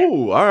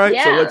all right.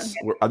 Yeah.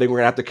 So I think we're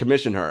gonna have to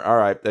commission her. All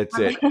right, that's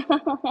it.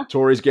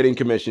 Tori's getting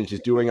commissioned. She's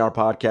doing our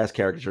podcast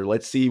caricature.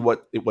 Let's see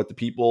what the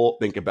people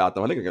think about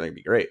them. I think they're gonna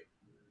be great.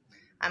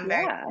 I'm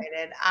very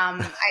excited.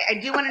 I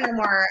do want to know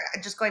more.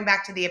 Just going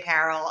back to the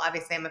apparel.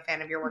 Obviously, I'm a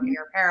fan of your work in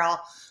your apparel.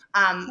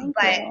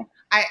 But you.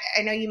 I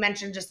know you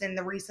mentioned just in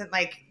the recent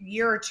like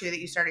year or two that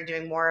you started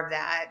doing more of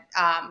that.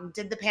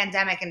 Did the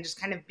pandemic and just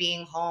kind of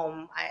being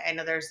home. I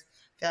know there's.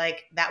 Feel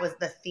like that was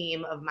the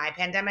theme of my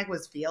pandemic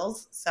was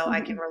feels. So I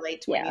can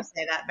relate to when you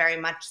say that very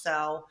much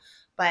so,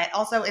 but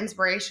also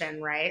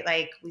inspiration, right?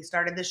 Like we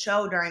started the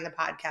show during the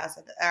podcast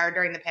or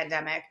during the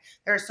pandemic.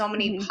 There are so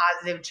many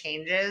positive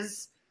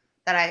changes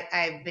that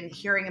I've been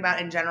hearing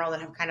about in general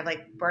that have kind of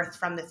like birthed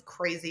from this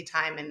crazy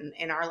time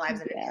in our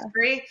lives and in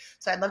history.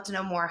 So I'd love to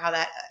know more how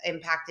that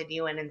impacted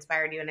you and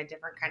inspired you in a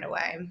different kind of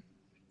way.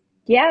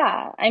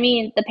 Yeah, I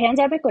mean, the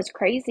pandemic was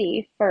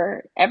crazy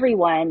for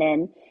everyone.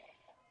 And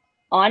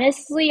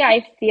honestly,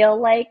 I feel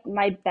like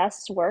my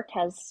best work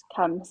has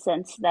come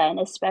since then,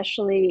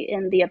 especially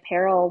in the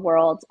apparel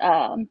world.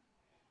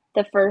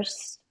 The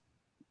first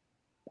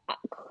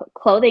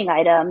clothing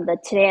item, the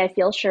Today I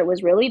Feel shirt,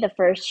 was really the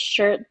first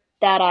shirt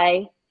that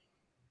I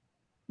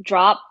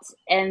dropped,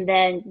 and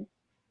then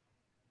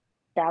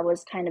that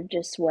was kind of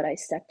just what I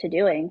stuck to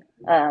doing.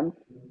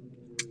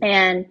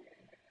 And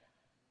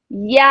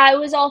yeah, it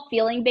was all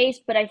feeling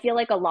based, but I feel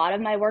like a lot of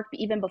my work,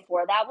 even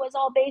before that, was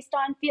all based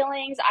on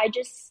feelings. I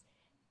just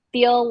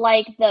feel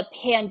like the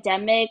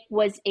pandemic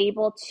was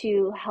able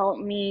to help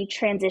me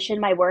transition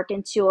my work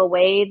into a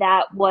way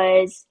that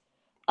was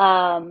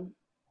um,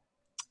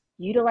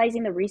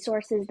 utilizing the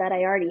resources that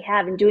I already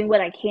have and doing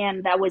what I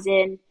can that was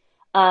in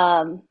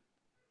um,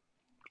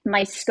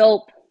 my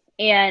scope,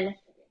 and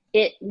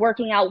it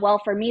working out well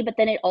for me, but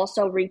then it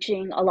also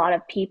reaching a lot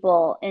of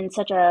people in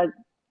such a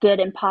good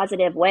and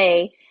positive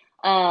way.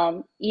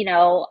 You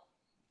know,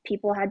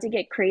 people had to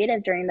get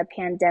creative during the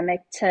pandemic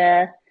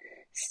to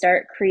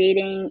start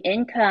creating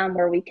income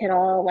where we could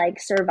all like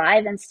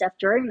survive and stuff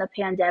during the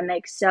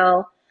pandemic.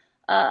 So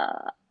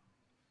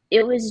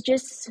it was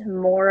just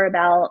more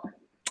about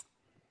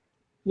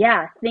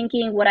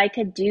thinking what I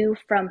could do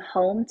from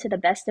home to the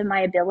best of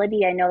my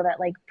ability. I know that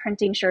like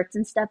printing shirts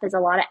and stuff is a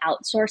lot of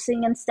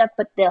outsourcing and stuff,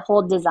 but the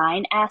whole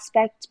design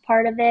aspect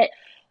part of it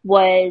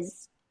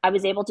was I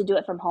was able to do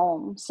it from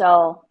home.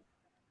 So,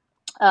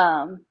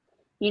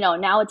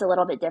 now it's a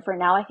little bit different.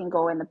 Now I can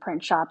go in the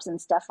print shops and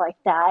stuff like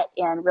that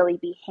and really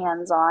be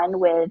hands-on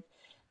with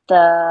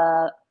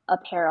the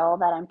apparel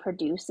that I'm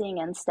producing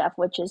and stuff,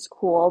 which is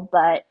cool.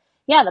 But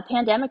yeah, the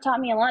pandemic taught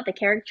me a lot. The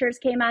characters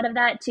came out of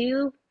that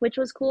too, which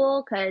was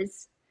cool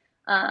because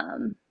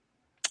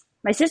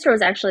my sister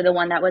was actually the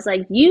one that was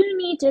like, you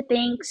need to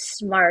think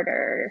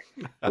smarter.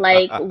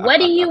 Like, what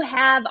do you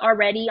have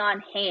already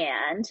on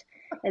hand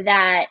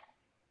that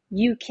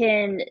you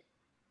can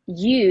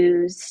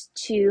use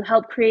to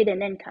help create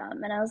an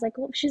income? And I was like,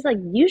 well, she's like,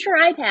 use your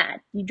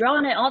iPad. You draw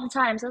on it all the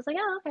time. So I was like,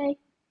 oh, okay,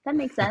 that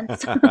makes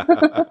sense.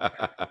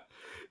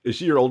 Is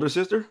she your older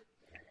sister?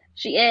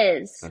 She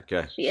is.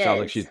 Okay. Sounds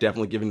like she's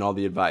definitely giving all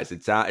the advice.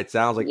 It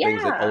sounds like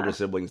things that older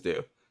siblings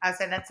do. I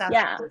said that sounds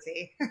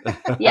crazy.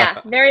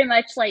 Yeah, very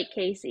much like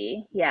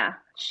Casey. Yeah,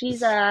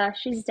 she's the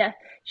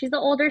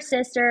older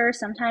sister.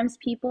 Sometimes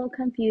people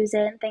confuse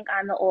it and think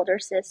I'm the older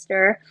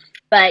sister,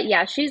 but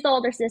yeah, she's the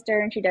older sister,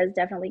 and she does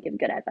definitely give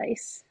good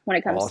advice when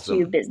it comes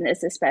to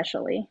business,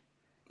 especially.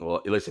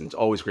 Well, listen, it's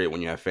always great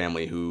when you have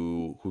family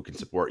who can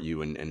support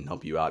you and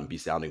help you out and be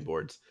sounding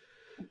boards.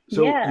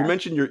 So you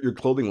mentioned your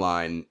clothing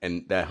line,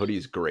 and that hoodie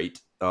is great.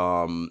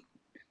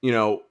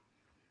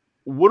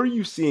 What are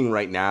you seeing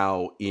right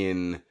now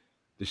in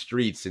the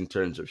streets in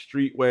terms of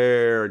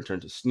streetwear, in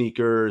terms of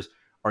sneakers?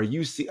 Are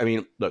you I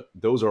mean, look,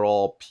 those are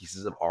all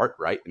pieces of art,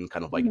 right? And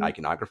kind of like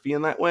iconography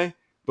in that way.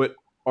 But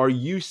are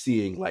you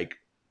seeing like,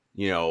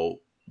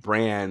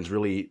 brands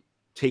really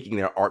taking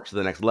their art to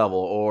the next level,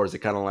 or is it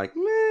kind of like,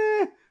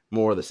 meh,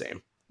 more of the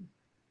same?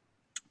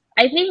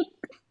 I think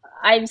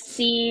I've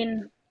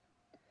seen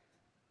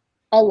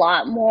a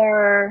lot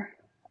more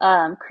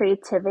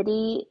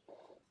creativity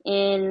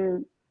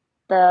in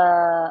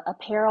the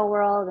apparel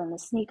world and the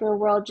sneaker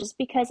world, just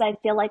because I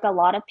feel like a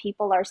lot of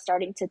people are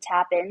starting to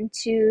tap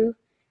into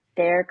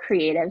their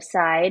creative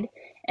side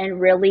and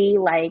really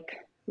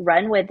like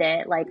run with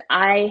it. Like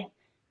I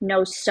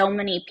know so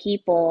many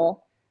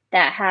people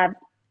that have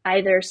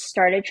either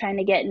started trying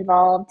to get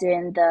involved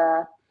in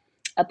the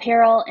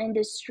apparel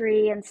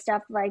industry and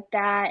stuff like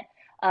that,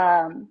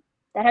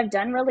 that have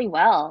done really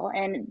well.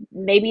 And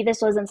maybe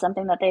this wasn't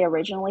something that they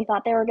originally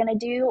thought they were going to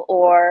do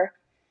or,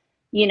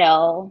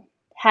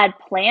 had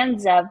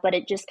plans of, but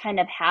it just kind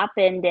of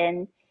happened.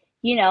 And,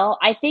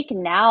 I think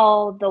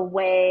now the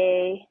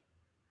way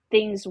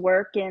things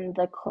work in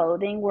the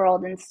clothing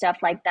world and stuff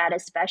like that,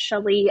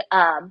 especially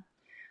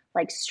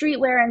like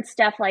streetwear and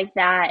stuff like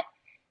that,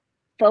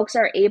 folks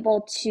are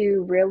able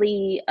to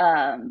really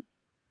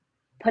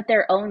put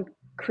their own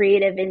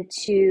creative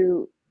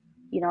into,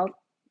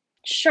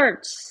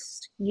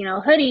 shirts,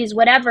 hoodies,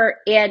 whatever,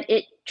 and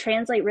it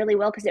translate really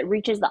well because it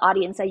reaches the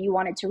audience that you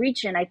want it to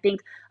reach. And I think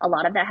a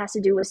lot of that has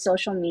to do with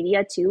social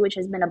media too, which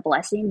has been a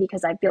blessing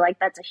because I feel like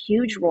that's a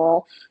huge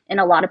role in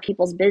a lot of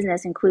people's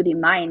business,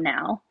 including mine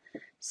now.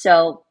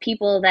 So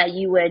people that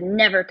you would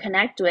never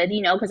connect with,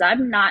 because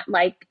I'm not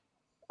like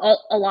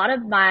a lot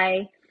of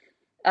my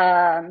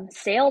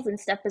sales and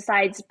stuff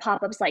besides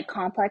pop-ups like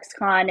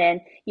ComplexCon and,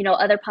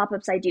 other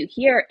pop-ups I do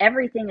here,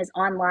 everything is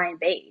online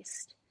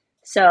based.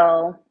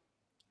 So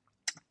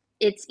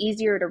it's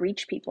easier to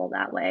reach people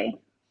that way.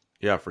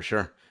 Yeah, for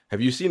sure.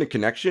 Have you seen a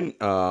connection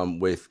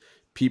with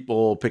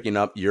people picking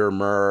up your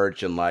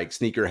merch and like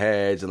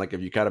sneakerheads, and like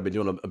have you kind of been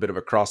doing a bit of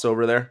a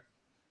crossover there?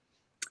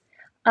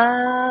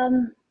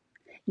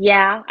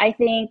 Yeah, I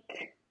think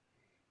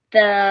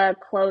the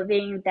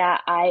clothing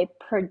that I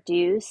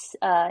produce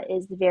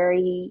is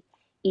very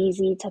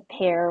easy to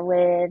pair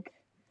with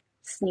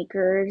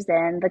sneakers,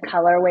 and the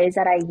colorways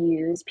that I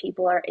use,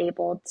 people are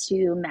able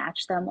to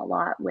match them a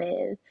lot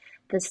with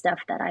the stuff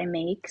that I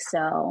make.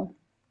 So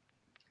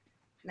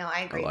no,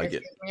 I agree. I like this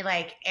it. gives me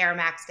like Air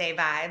Max Day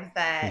vibes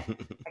that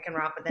I can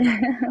rock with the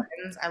Nike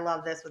buttons. I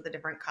love this with the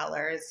different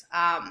colors.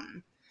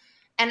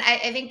 And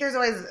I think there's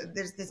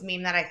this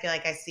meme that I feel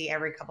like I see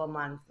every couple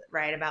months,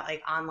 right? About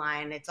like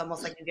online. It's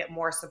almost like you get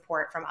more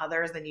support from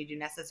others than you do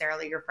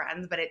necessarily your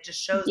friends, but it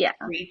just shows the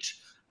reach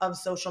of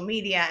social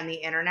media and the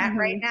internet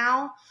right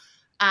now.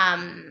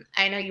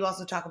 I know you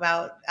also talk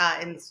about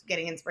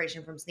getting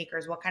inspiration from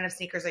sneakers. What kind of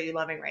sneakers are you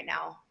loving right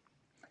now?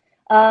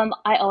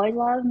 I always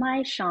love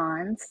my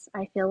Sean's.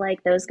 I feel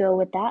like those go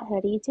with that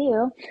hoodie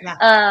too.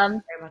 Yeah,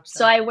 very much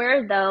so I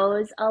wear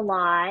those a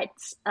lot.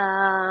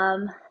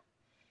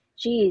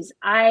 Geez,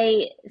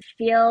 I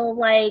feel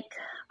like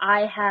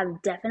I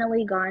have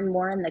definitely gone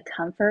more in the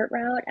comfort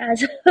route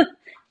as of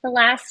the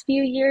last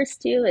few years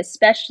too,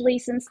 especially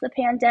since the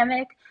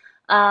pandemic.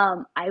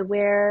 I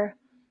wear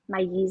my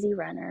Yeezy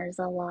runners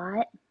a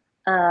lot.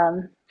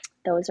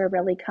 Those are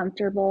really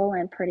comfortable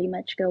and pretty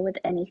much go with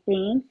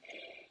anything.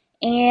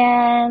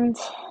 And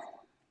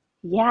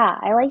yeah,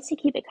 I like to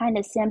keep it kind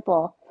of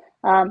simple.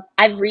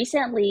 I've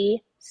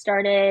recently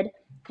started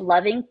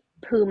loving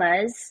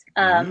Pumas.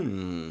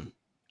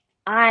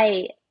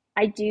 I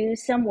do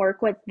some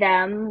work with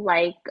them,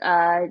 like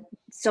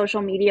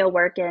social media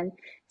work, and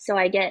so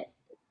I get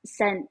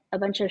sent a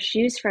bunch of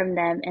shoes from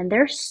them, and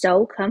they're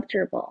so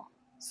comfortable.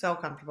 So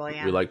comfortable,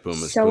 yeah. We like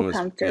Pumas. So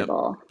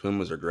comfortable. Yep.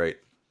 Pumas are great.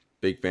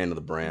 Big fan of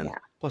the brand. Yeah.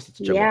 Plus, it's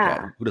a jungle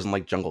cat. Who doesn't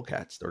like jungle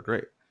cats? They're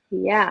great.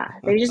 Yeah,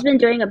 they've just been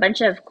doing a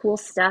bunch of cool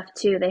stuff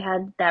too. They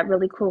had that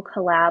really cool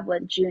collab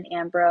with June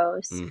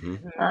Ambrose,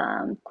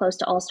 close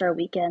to All-Star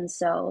Weekend.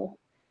 So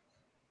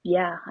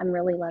yeah, I'm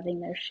really loving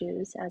their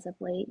shoes as of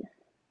late.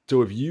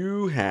 So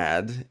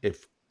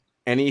if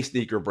any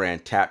sneaker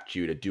brand tapped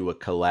you to do a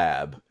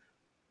collab,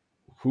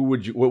 what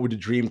would the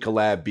dream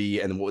collab be,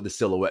 and what would the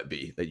silhouette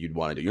be that you'd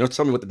want to do? You don't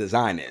tell me what the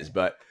design is,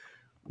 but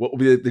what would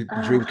be the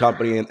dream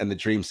company and the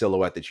dream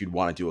silhouette that you'd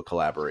want to do a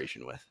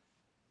collaboration with?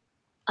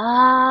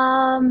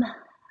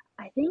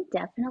 I think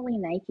definitely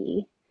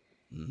Nike.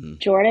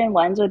 Jordan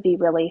 1s would be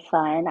really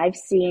fun. I've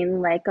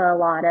seen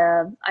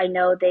I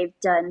know they've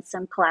done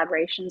some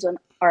collaborations with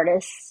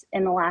artists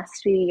in the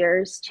last few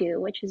years too,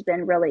 which has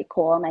been really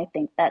cool. And I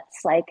think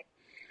that's like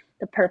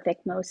the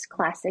perfect, most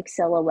classic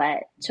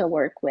silhouette to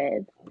work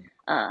with.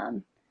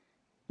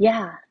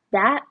 Yeah,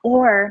 that,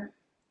 or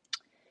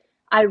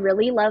I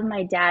really love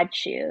my dad's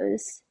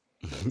shoes.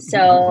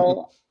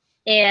 So,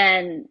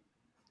 and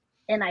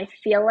I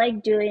feel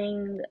like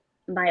doing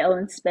my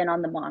own spin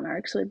on the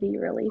Monarchs would be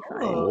really fun.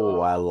 Oh,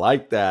 I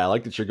like that. I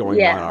like that you're going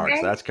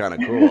Monarchs. That's kind of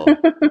cool. A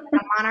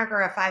Monarch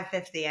or a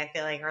 550, I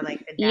feel like, or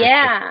like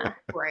the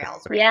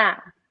rails. Right?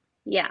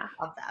 Yeah.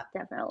 Love that.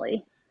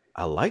 Definitely.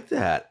 I like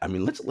that. I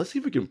mean, let's see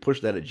if we can push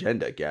that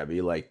agenda,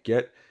 Gabby. Like,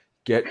 get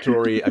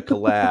Tori a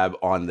collab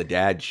on the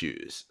dad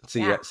shoes.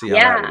 See how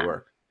that would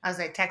work. I was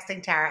like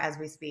texting Tara as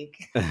we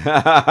speak.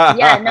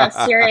 Yeah, no,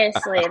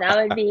 seriously, that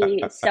would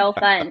be so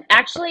fun.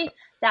 Actually,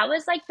 that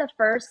was like the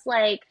first,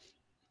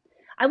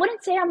 I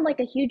wouldn't say I'm like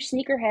a huge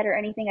sneakerhead or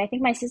anything. I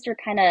think my sister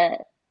kind of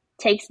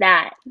takes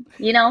that,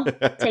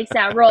 takes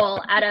that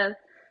role out of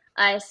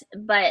us.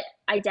 But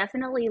I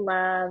definitely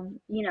love,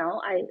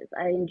 I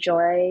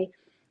enjoy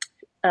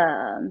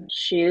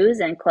shoes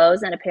and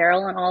clothes and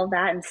apparel and all of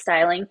that and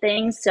styling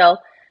things. So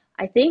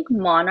I think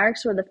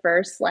Monarchs were the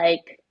first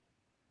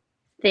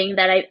thing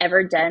that I've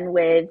ever done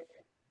with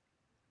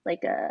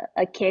like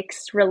a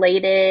kicks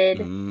related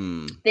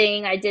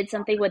thing. I did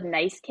something with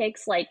Nice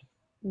Kicks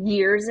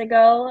years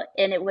ago,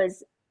 and it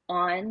was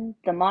on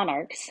the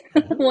Monarchs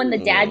when the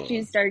dad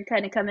shoes started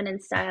kind of coming in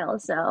style.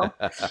 So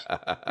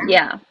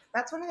yeah,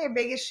 that's one of their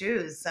biggest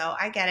shoes. So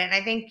I get it. And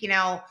I think,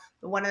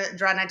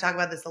 Drew and I talk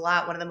about this a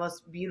lot. One of the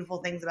most beautiful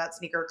things about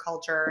sneaker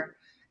culture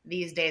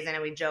these days, I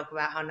know we joke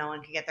about how no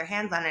one can get their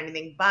hands on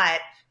anything, but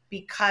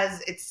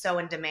because it's so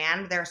in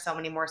demand, there are so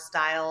many more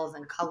styles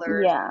and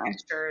colors and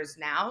textures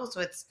now.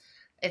 So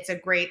it's a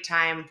great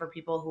time for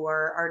people who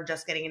are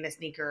just getting into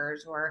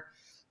sneakers, or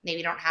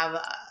maybe don't have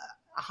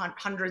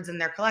hundreds in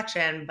their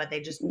collection, but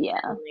they just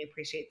really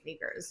appreciate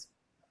sneakers.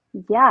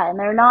 Yeah, and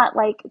they're not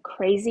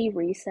crazy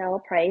resale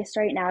price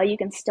right now. You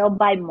can still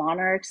buy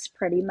Monarchs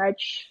pretty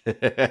much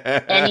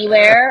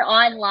anywhere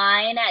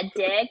online, at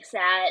Dick's,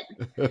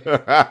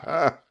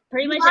 at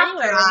pretty much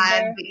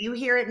anywhere. But you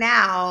hear it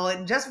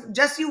now.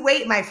 Just you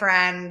wait, my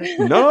friend.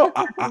 No,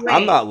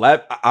 I'm not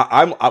laughing.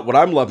 What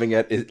I'm laughing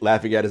at is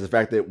the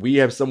fact that we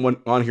have someone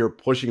on here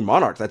pushing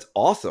Monarchs. That's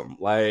awesome.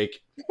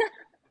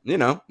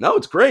 No,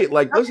 it's great.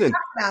 Listen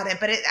about it,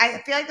 but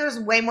I feel like there's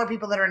way more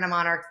people that are into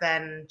Monarchs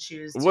than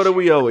choose. What do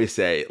we always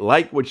say?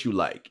 Like what you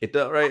like. It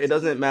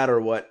doesn't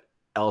matter what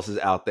else is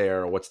out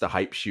there or what's the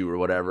hype shoe or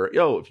whatever.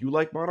 Yo, if you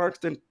like Monarchs,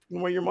 then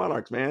wear your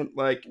Monarchs, man.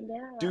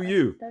 Do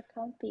you? They're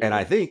comfy. And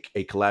I think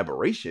a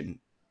collaboration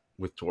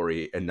with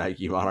Tori and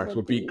Nike Monarchs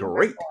would be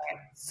great.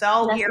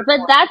 So but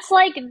that's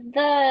like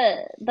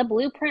the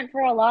blueprint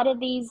for a lot of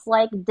these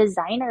like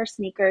designer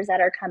sneakers that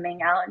are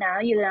coming out now.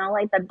 You know,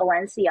 like the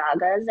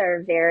Balenciagas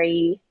are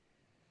very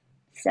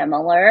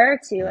similar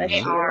to a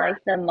shoe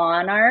like the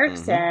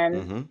Monarchs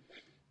and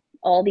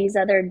all these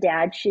other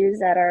dad shoes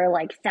that are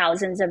like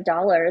thousands of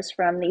dollars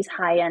from these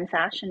high-end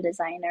fashion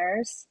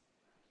designers,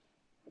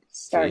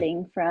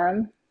 starting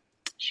from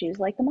shoes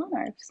like the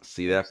Monarchs.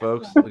 See that,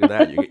 folks? Look at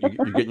that.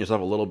 You're getting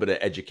yourself a little bit of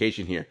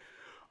education here.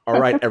 All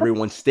right,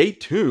 everyone, stay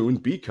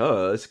tuned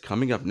because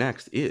coming up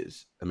next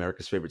is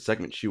America's favorite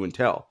segment, Shoe and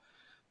Tell,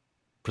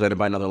 presented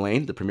by Another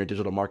Lane, the premier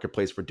digital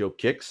marketplace for dope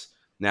kicks.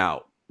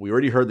 Now, we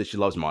already heard that she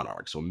loves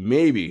Monarchs, so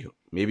maybe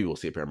we'll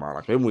see a pair of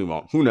Monarchs. Maybe we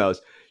won't. Who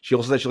knows? She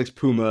also said she likes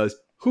Pumas.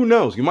 Who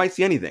knows? You might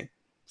see anything.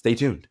 Stay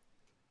tuned.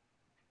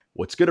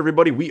 What's good,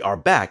 everybody? We are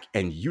back,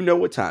 and you know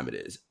what time it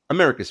is.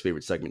 America's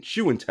favorite segment,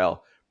 Shoe and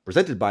Tell,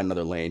 presented by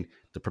Another Lane,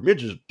 the premier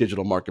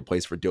digital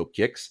marketplace for dope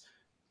kicks.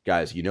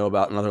 Guys, you know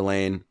about Another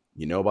Lane.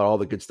 You know about all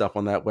the good stuff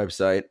on that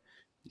website.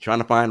 You're trying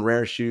to find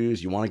rare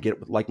shoes. You want to get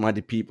with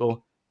like-minded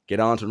people. Get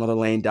on to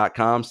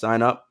anotherlane.com,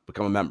 sign up,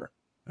 become a member.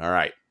 All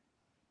right.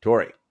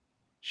 Tori,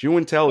 Shoe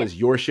and Tell is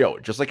your show,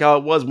 just like how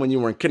it was when you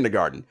were in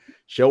kindergarten.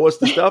 Show us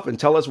the stuff and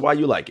tell us why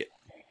you like it.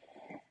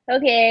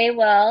 Okay,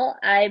 well,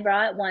 I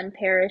brought one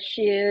pair of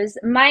shoes.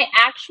 My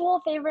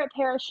actual favorite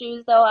pair of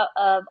shoes, though,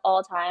 of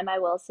all time, I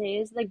will say,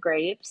 is the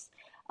Grapes.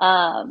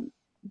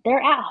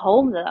 They're at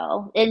home,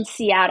 though, in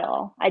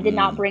Seattle. I did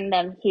not bring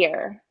them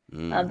here,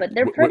 but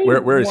they're pretty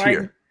Where is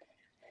here?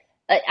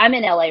 I'm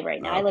in LA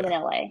right now. I live in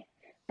LA.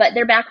 But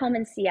they're back home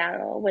in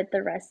Seattle with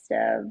the rest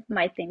of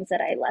my things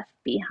that I left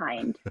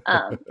behind.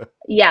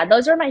 Yeah,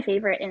 those are my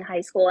favorite in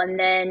high school. And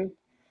then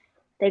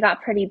they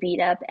got pretty beat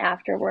up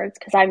afterwards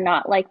because I'm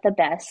not like the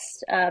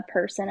best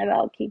person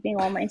about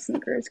keeping all my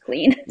sneakers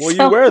clean. Well,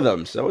 you wear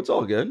them, so it's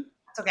all good.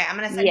 It's okay. I'm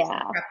going to send you some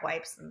crep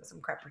wipes and some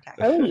crep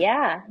protection. Oh,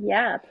 yeah.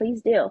 Yeah,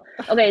 please do.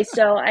 Okay,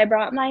 so I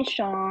brought my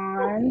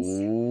Sean's.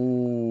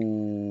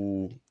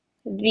 Ooh.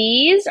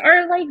 These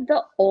are like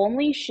the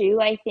only shoe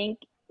I think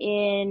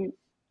in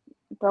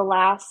the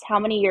last how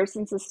many years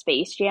since the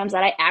Space Jams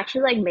that I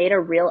actually like made a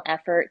real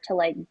effort to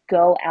like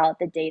go out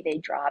the day they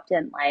dropped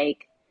and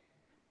like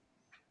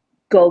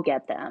go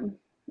get them.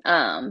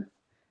 I'm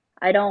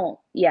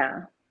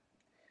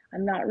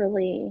not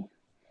really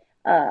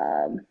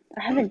I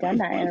haven't done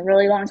that in a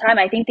really long time.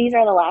 I think these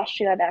are the last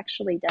shoe I've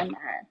actually done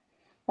that.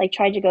 Like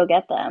tried to go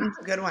get them. That's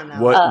a good one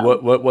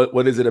though.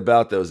 What is it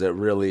about those that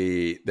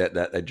really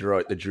that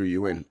drew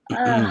you in?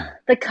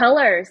 The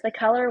colors, the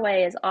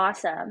colorway is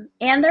awesome,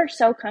 and they're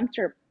so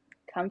comfort.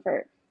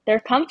 They're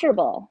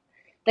comfortable.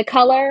 The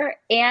color,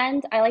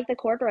 and I like the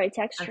corduroy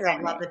texture. I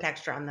love the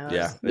texture on those.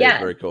 Yeah,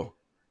 very cool.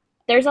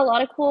 There's a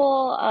lot of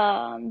cool,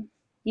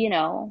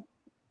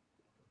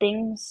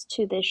 things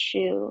to this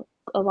shoe.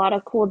 A lot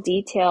of cool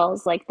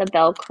details, like the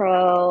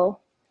Velcro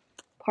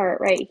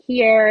part right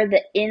here.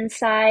 The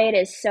inside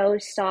is so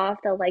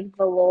soft, the like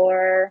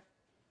velour,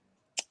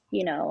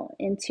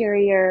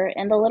 interior,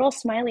 and the little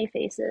smiley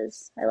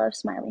faces. I love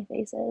smiley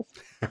faces.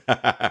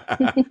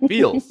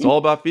 Feels. It's all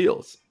about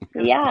feels.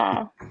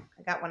 Yeah.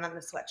 I got one on the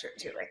sweatshirt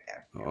too, right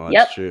there. Oh,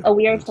 that's true. A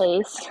weird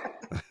place.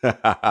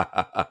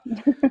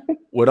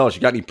 What else?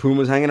 You got any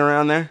Pumas hanging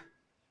around there?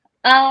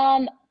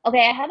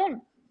 Okay, I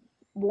haven't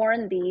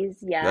worn these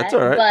yet. That's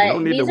all right.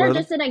 But these are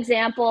just an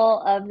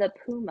example of the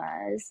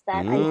Pumas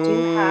that I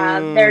do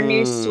have. They're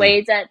new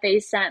suedes that they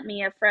sent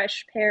me a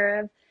fresh pair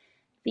of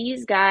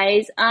these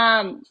guys.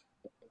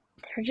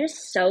 They're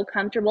just so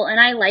comfortable, and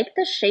I like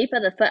the shape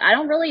of the foot. I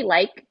don't really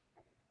like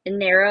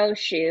narrow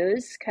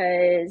shoes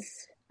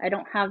because I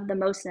don't have the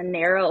most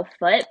narrow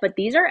foot, but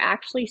these are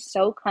actually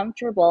so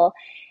comfortable,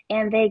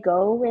 and they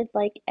go with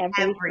like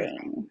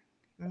everything.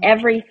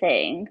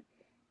 Everything.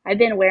 I've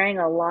been wearing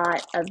a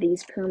lot of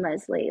these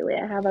Pumas lately.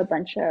 I have a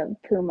bunch of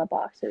Puma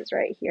boxes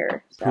right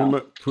here.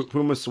 So.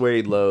 Puma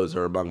suede lows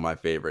are among my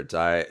favorites.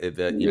 You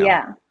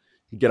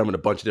get them in a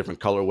bunch of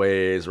different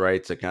colorways,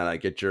 right? To kind of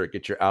get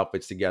your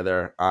outfits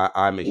together.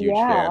 I'm a huge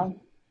fan.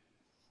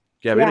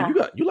 Gabby,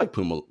 you like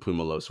Puma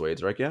low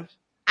suedes, right, Gabs?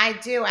 I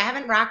do. I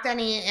haven't rocked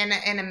any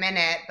in a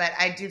minute, but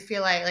I do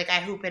feel like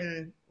I hoop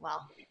in.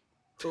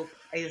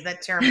 I use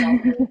that term.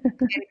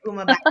 In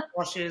Puma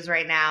basketball shoes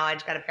right now. I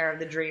just got a pair of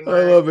the Dreamer.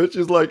 I love it.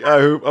 Just like I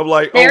hoop. I'm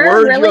like, they're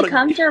really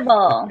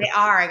comfortable. They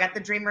are. I got the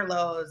Dreamer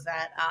lows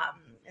that I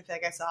feel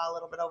like I saw a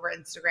little bit over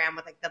Instagram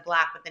with like the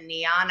black with the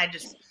neon.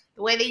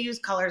 The way they use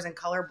colors and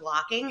color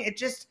blocking,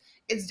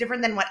 it's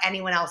different than what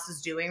anyone else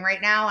is doing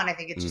right now. And I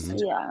think it's just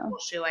such a cool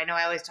shoe. I know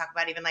I always talk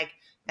about even like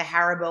the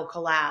Haribo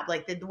collab,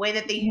 like the way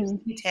that they use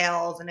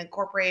details and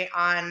incorporate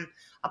on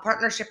a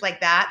partnership like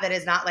that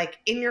is not like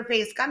in your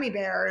face gummy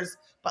bears,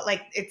 but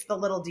like it's the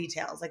little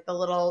details, like the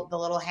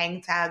little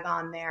hang tag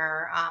on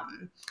there,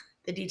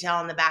 the detail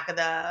on the back of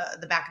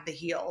the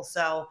heel.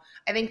 So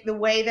I think the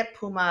way that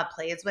Puma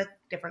plays with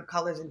different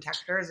colors and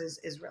textures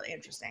is really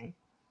interesting.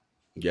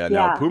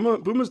 Yeah,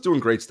 Puma's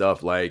doing great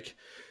stuff. Like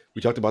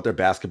We talked about their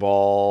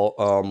basketball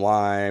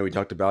line. We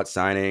talked about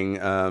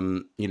signing,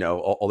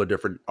 all the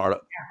different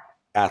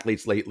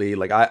athletes lately.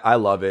 Like, I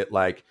love it.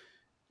 Like,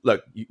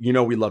 look,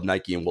 we love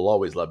Nike and we'll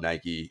always love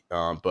Nike.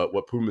 But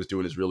what Puma is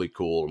doing is really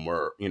cool. And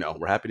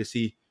we're happy to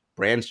see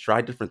brands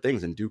try different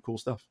things and do cool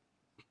stuff.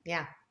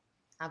 Yeah,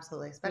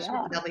 absolutely. Especially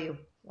with W.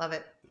 Love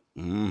it.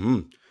 Mm-hmm.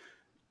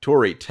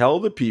 Tori, tell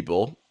the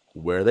people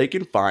where they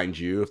can find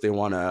you if they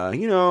want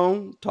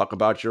to, talk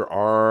about your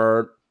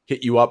art,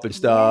 hit you up and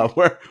stuff.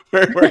 Yeah.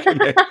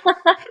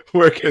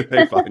 Where can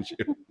they find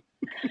you?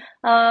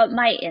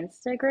 My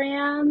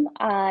Instagram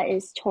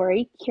is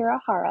Tori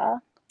Kirihara.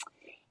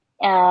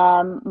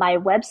 My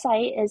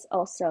website is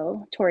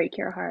also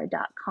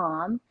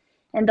torikirihara.com.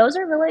 And those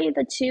are really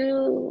the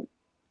two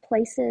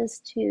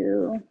places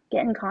to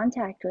get in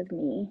contact with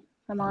me.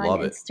 I'm on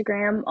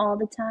Instagram all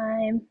the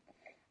time.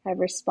 I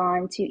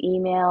respond to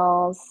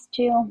emails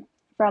too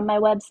from my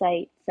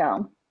website.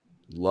 So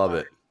love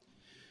it.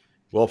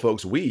 Well,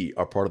 folks, we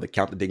are part of the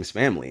Count the Dings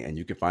family, and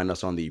you can find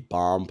us on the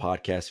Bomb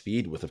podcast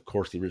feed with, of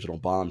course, the original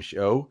Bomb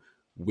show,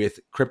 with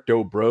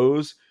Crypto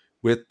Bros,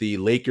 with the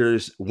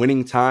Lakers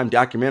winning time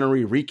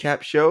documentary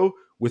recap show,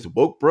 with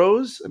Woke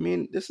Bros. I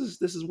mean, this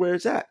is where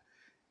it's at.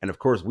 And of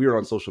course, we are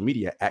on social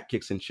media at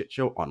Kicks and Shit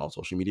Show on all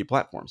social media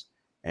platforms.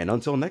 And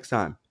until next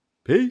time,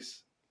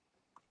 peace.